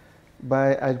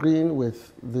by agreeing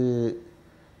with the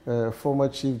former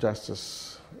Chief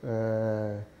Justice,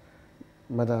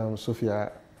 Madam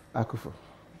Sophia Akufo,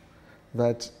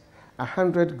 that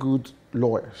 100 good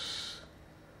lawyers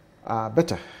are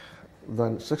better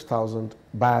than 6,000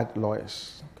 bad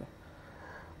lawyers. Okay.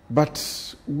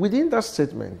 But within that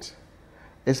statement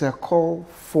is a call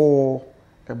for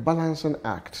a balancing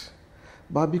act.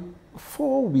 But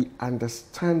before we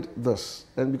understand this,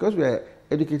 and because we are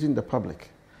educating the public,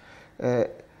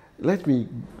 let me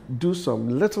do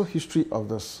some little history of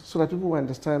this so that people will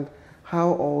understand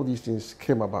how all these things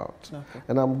came about. Okay.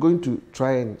 And I'm going to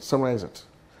try and summarize it.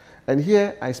 And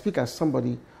here I speak as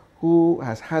somebody who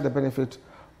has had the benefit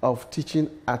of teaching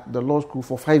at the law school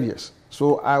for 5 years.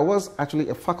 So I was actually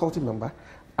a faculty member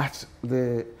at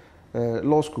the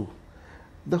law school.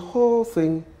 The whole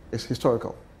thing is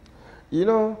historical. You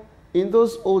know, in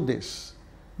those old days,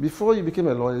 before you became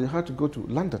a lawyer, you had to go to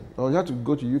London or you had to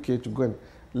go to UK to go and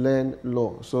learn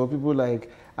law. So people like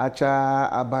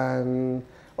Acha, Abban,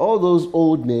 all those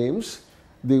old names,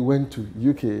 they went to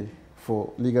UK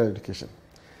for legal education.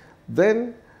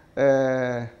 Then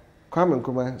Kwame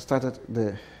Nkrumah started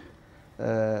the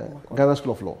Ghana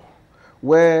School of Law,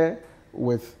 where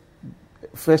with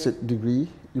first degree,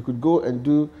 you could go and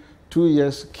do 2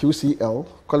 years QCL,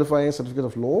 Qualifying Certificate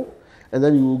of Law, and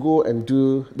then you will go and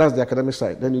do, that's the academic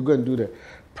side, then you go and do the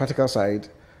practical side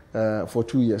for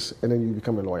 2 years, and then you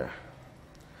become a lawyer.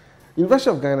 University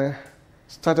of Ghana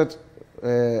started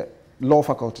law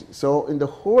faculty. So in the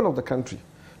whole of the country,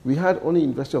 we had only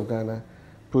University of Ghana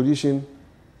producing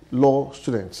law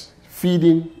students,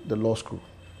 feeding the law school.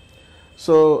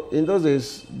 So in those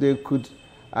days, they could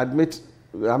admit,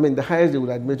 I mean, the highest they would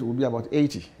admit would be about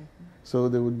 80. So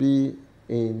they would be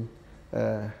in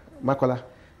Makola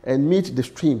and meet the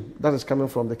stream that is coming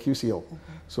from the QCL.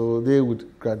 So they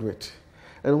would graduate.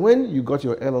 And when you got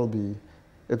your LLB,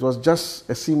 it was just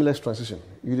a seamless transition.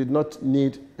 You did not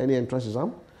need any entrance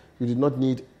exam. You did not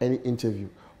need any interview.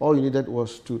 All you needed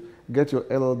was to get your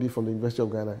LLB from the University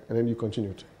of Ghana, and then you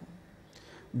continued.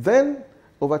 Then,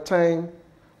 over time,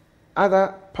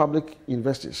 other public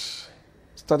universities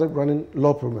started running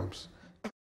law programs.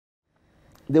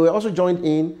 They were also joined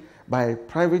in by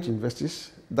private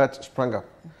universities that sprang up.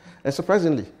 And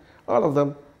surprisingly, all of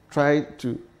them tried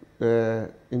to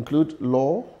include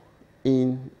law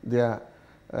in their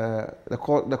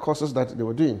the courses that they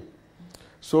were doing.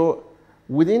 So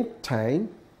within time,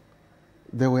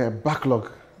 there were a backlog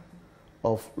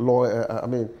of law,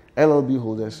 LLB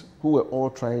holders who were all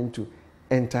trying to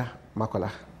enter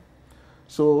Makola.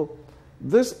 So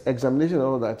this examination and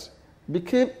all that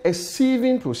became a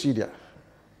sieving procedure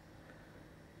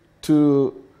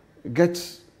to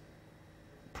get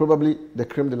probably the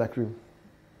creme de la creme.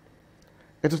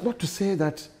 It is not to say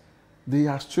that they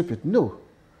are stupid, no.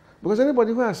 Because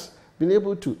anybody who has been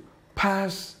able to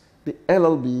pass the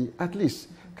LLB at least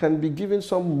can be given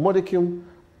some modicum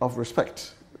of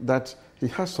respect that he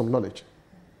has some knowledge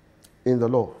in the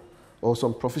law or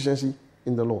some proficiency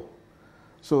in the law.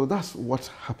 So that's what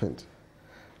happened.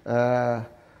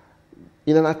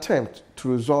 In an attempt to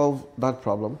resolve that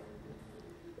problem,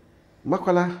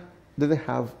 Makola didn't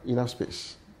have enough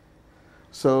space.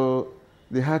 So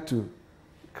they had to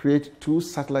create 2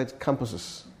 satellite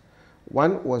campuses.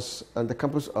 One was on the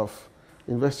campus of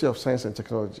University of Science and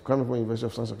Technology, Kwame Nkrumah University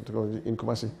of Science and Technology in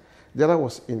Kumasi. The other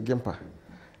was in Gempa.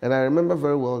 And I remember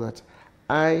very well that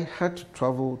I had to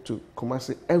travel to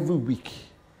Kumasi every week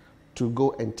to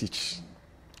go and teach.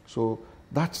 So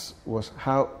that was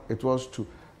how it was to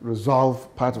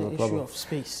resolve part of the problem. The issue of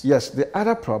space. Yes, the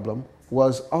other problem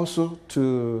was also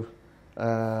to,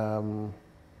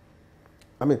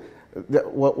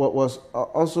 was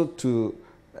also to,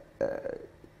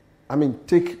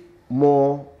 take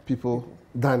more people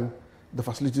than the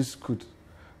facilities could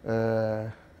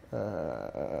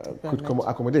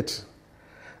accommodate.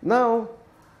 Now,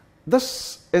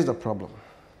 this is the problem.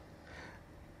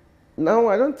 Now,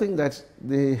 I don't think that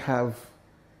they have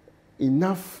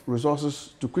enough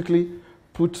resources to quickly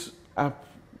put up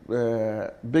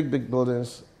big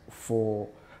buildings for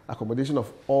accommodation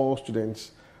of all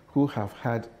students who have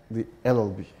had the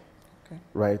LLB,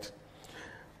 right?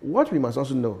 What we must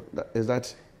also know is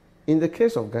that in the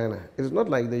case of Ghana, it is not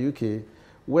like the UK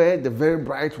where the very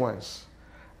bright ones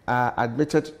are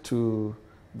admitted to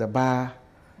the bar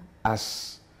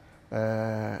as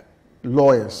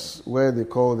lawyers, where they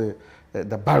call the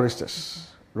barristers,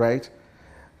 right?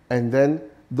 And then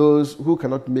those who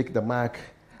cannot make the mark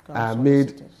are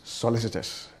made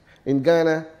solicitors. In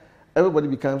Ghana, everybody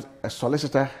becomes a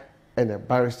solicitor and a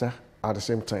barrister at the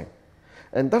same time.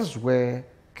 And that's where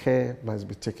care must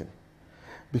be taken.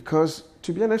 Because,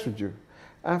 to be honest with you,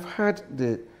 I've had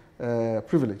the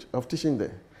privilege of teaching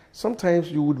there.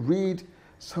 Sometimes you would read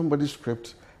somebody's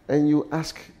script and you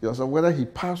ask yourself whether he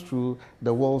passed through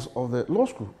the walls of the law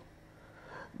school.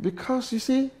 Because, you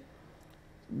see,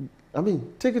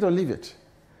 take it or leave it,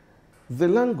 the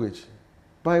language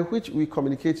by which we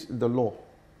communicate the law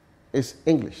is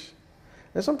English.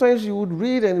 And sometimes you would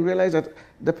read and realize that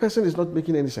the person is not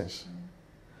making any sense.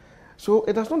 So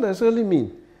it does not necessarily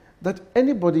mean that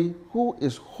anybody who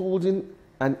is holding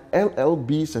an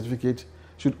LLB certificate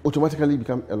should automatically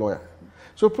become a lawyer.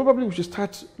 So probably we should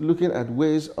start looking at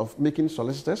ways of making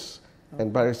solicitors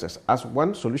and barristers as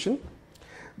one solution.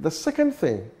 The second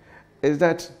thing is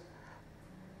that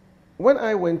when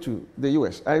I went to the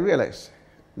US, I realized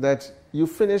that you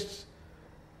finished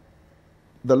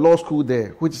the law school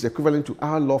there, which is equivalent to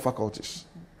our law faculties.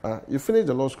 You finish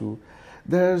the law school,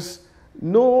 there's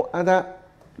no other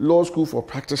law school for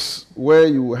practice where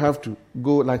you have to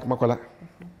go like Makola.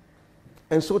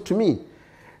 And so to me,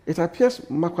 it appears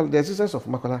the existence of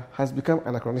Makola has become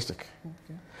anachronistic.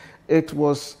 Okay. It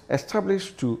was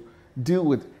established to deal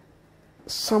with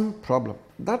some problem.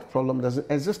 That problem doesn't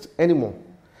exist anymore.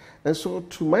 And so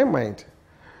to my mind,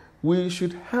 we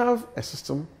should have a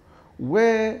system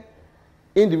where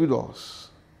individuals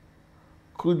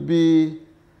could be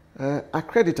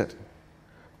accredited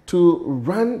to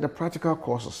run the practical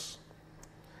courses.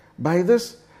 By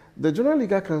this, the General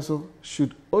Legal Council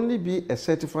should only be a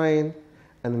certifying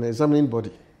and an examining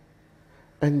body,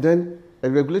 and then a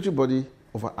regulatory body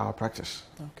over our practice.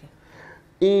 Okay.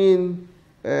 In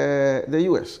the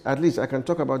US, at least I can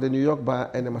talk about the New York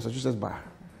Bar and the Massachusetts Bar.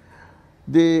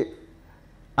 They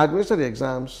administer the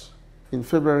exams in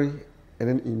February and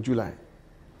then in July,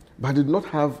 but did not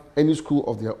have any school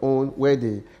of their own where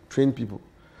they train people.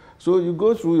 So you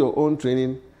go through your own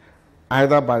training,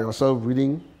 either by yourself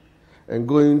reading and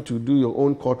going to do your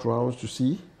own court rounds to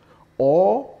see,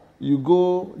 or you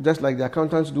go, just like the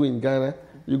accountants do in Ghana,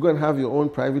 you go and have your own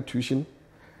private tuition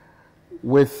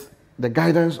with the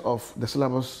guidance of the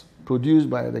syllabus produced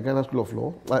by the Ghana School of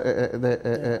Law,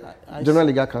 the General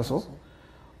Legal Council,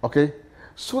 okay,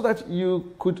 so that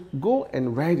you could go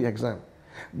and write the exam.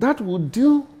 That would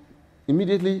deal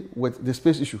immediately with the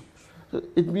space issue. So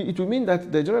it will mean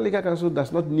that the General Legal Council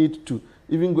does not need to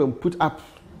even go and put up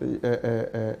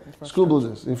school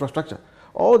buildings, infrastructure.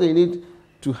 All they need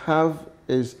to have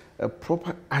is a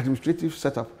proper administrative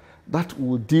setup that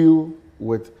will deal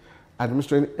with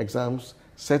administering exams,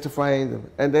 certifying them,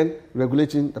 and then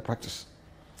regulating the practice.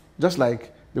 Just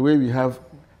like the way we have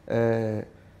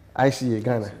ICA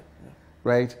Ghana,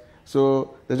 right?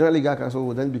 So the General Legal Council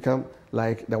will then become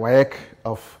like the WAEC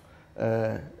of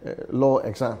law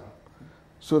exam,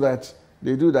 so that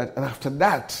they do that, and after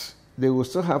that, they will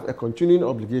still have a continuing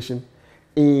obligation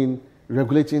in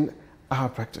regulating our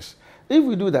practice. If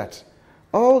we do that,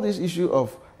 all this issue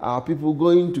of our people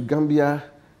going to Gambia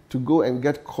to go and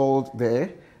get called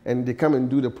there, and they come and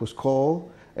do the post-call,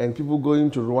 and people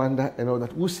going to Rwanda and all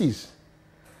that, will cease.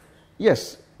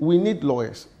 Yes, we need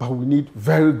lawyers, but we need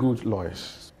very good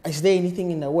lawyers. Is there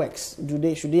anything in the works?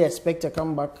 Should they expect a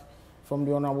comeback from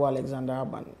the Honorable Alexander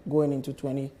Abban going into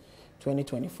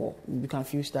 2024? You can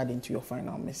fuse that into your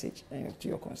final message to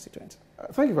your constituents.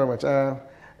 Thank you very much.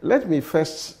 Let me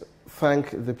first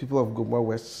thank the people of Gomoa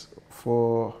West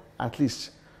for at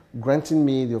least granting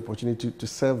me the opportunity to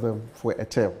serve them for a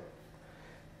term.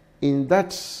 In that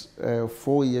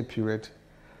 4-year period,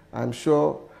 I'm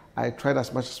sure I tried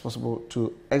as much as possible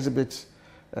to exhibit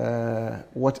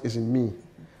what is in me,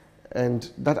 and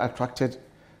that attracted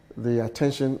the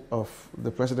attention of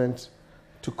the president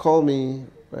to call me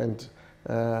and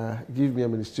give me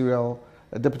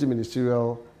a deputy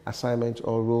ministerial assignment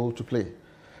or role to play,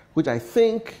 which I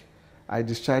think I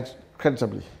discharged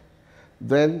creditably.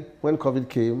 Then, when COVID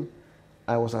came,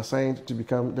 I was assigned to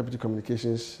become Deputy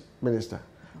Communications Minister.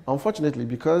 Unfortunately,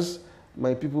 because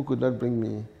my people could not bring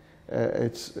me,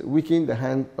 it's weakened the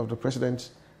hand of the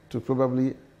president to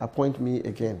probably appoint me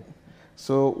again.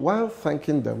 So while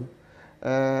thanking them,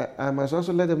 I must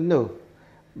also let them know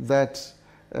that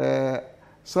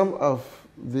some of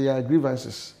their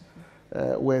grievances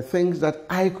were things that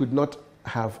I could not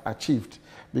have achieved,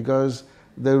 because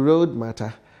the road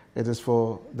matter, it is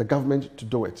for the government to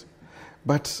do it.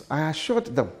 But I assured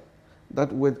them that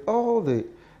with all the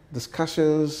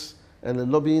discussions and the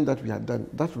lobbying that we had done,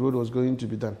 that road was going to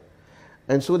be done.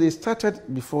 And so they started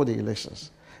before the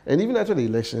elections. And even after the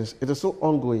elections, it is still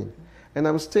ongoing. And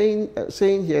I'm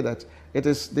saying here that it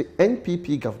is the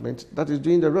NPP government that is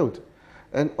doing the road.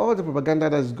 And all the propaganda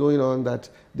that is going on that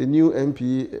the new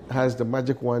MP has the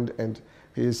magic wand and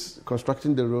he's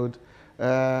constructing the road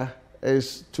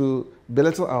is to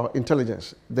belittle our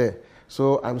intelligence there.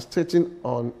 So I'm stating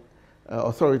on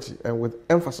authority and with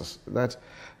emphasis that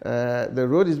the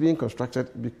road is being constructed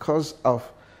because of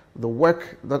the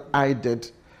work that I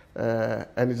did,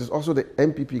 and it is also the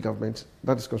NPP government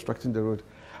that is constructing the road.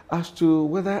 As to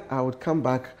whether I would come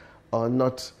back or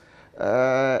not,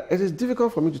 it is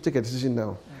difficult for me to take a decision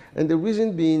now. And the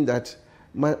reason being that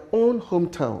my own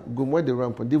hometown,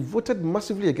 Gomoa, they voted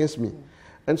massively against me.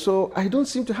 And so I don't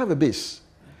seem to have a base.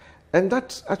 And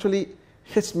that actually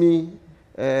hits me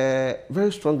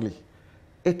very strongly.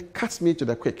 It cuts me to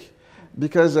the quick,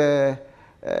 because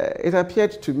it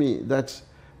appeared to me that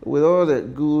with all the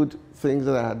good things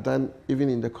that I had done, even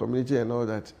in the community and all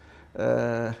that,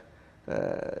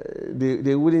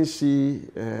 they wouldn't see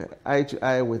eye to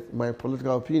eye with my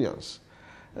political opinions.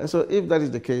 And so if that is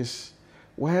the case,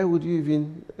 why would you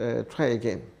even try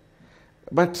again?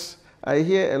 But I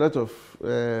hear a lot of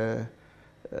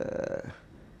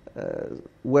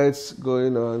words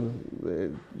going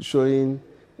on, showing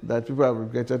that people have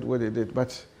regretted what they did.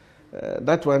 But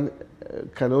that one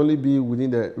can only be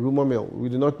within the rumor mill. We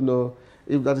do not know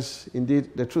if that is indeed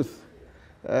the truth.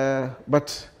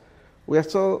 But we are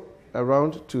still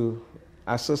around to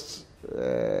assist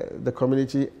the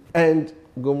community and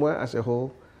Gomoa as a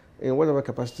whole in whatever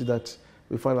capacity that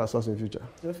we find ourselves in the future.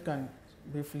 If you can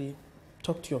briefly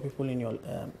talk to your people in your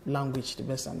language to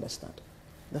best understand.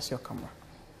 That's your camera.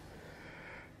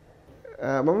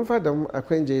 Mama Fadam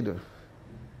Akwenjedo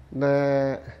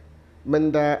na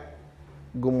Menda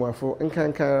Gomoa fo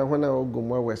nkanka hona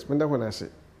Gomoa West Menda hona se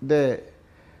de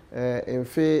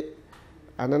emfe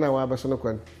anana wa abaso no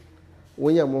kwan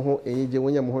wonya mo ho enije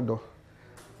wonya mo ho do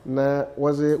na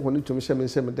waze honi tumi hye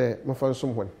mensem de mofa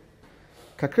nsom hon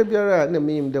kakra biara na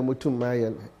meyim de motum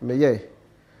mayen meye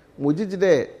mojiji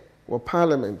de wo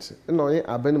parliament na onye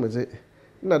Abban meze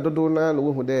na dodo na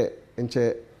wo hu de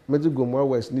enche mezi Gomoa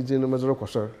West ni jinu mezoro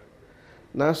kwosor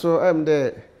na so am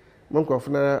de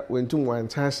monkofuna wentum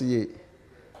wantase ye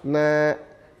na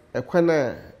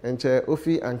ekwana enche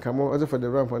ofi ankamo oze for the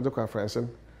ramp on the conference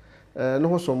no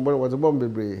ho sombo was bomb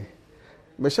bebre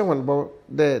me hye hon bo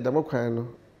de damokwan no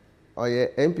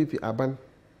oye MPP Abban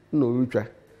no rutwa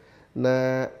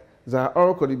na za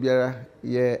orokodi biara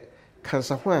ye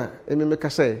kansa ho a ememe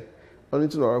kase onu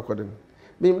ti no orokodi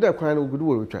me de kwan no gudu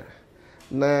wo rutwa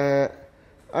na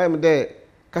I'm there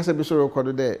kase bi so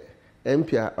record de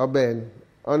MP Abban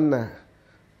onna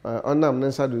onnam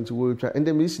nensa do nti wo rutwa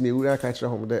ende me si na ewura ka kire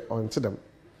hom de on tidam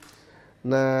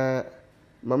na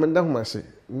mamenda homase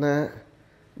na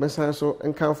mesan so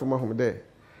enkanfo ma hom de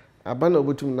Abban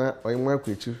obotum na oyemwa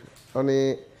akwetu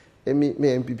one emi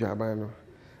me MPP Abban no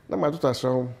na matoto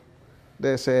asro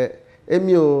de se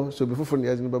emi o so bi fofo ne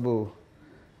yazin babo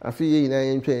afi ye yina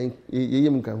yentwe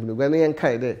yeyim kanfo no gwa na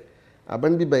yenkai de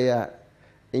Abban bi baya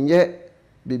enye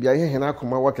bibia ye hena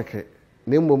akoma wakeke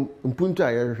na mmom mpuntu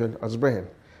ayehwe azbrehen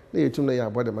na yetum na ya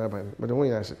abode ma Abban but won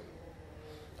yase.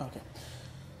 Okay.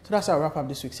 So that's how I wrap up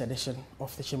this week's edition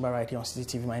of the Chamber right here on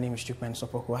CCTV. My name is Duke Mensah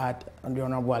Opoku. I had the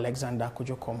Honorable Alexander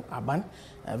Kojokom Abban.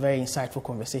 A very insightful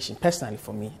conversation personally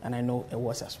for me, and I know it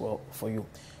was as well for you.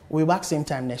 We'll be back same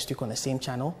time next week on the same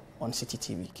channel on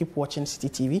CCTV. Keep watching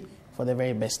CCTV for the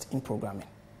very best in programming.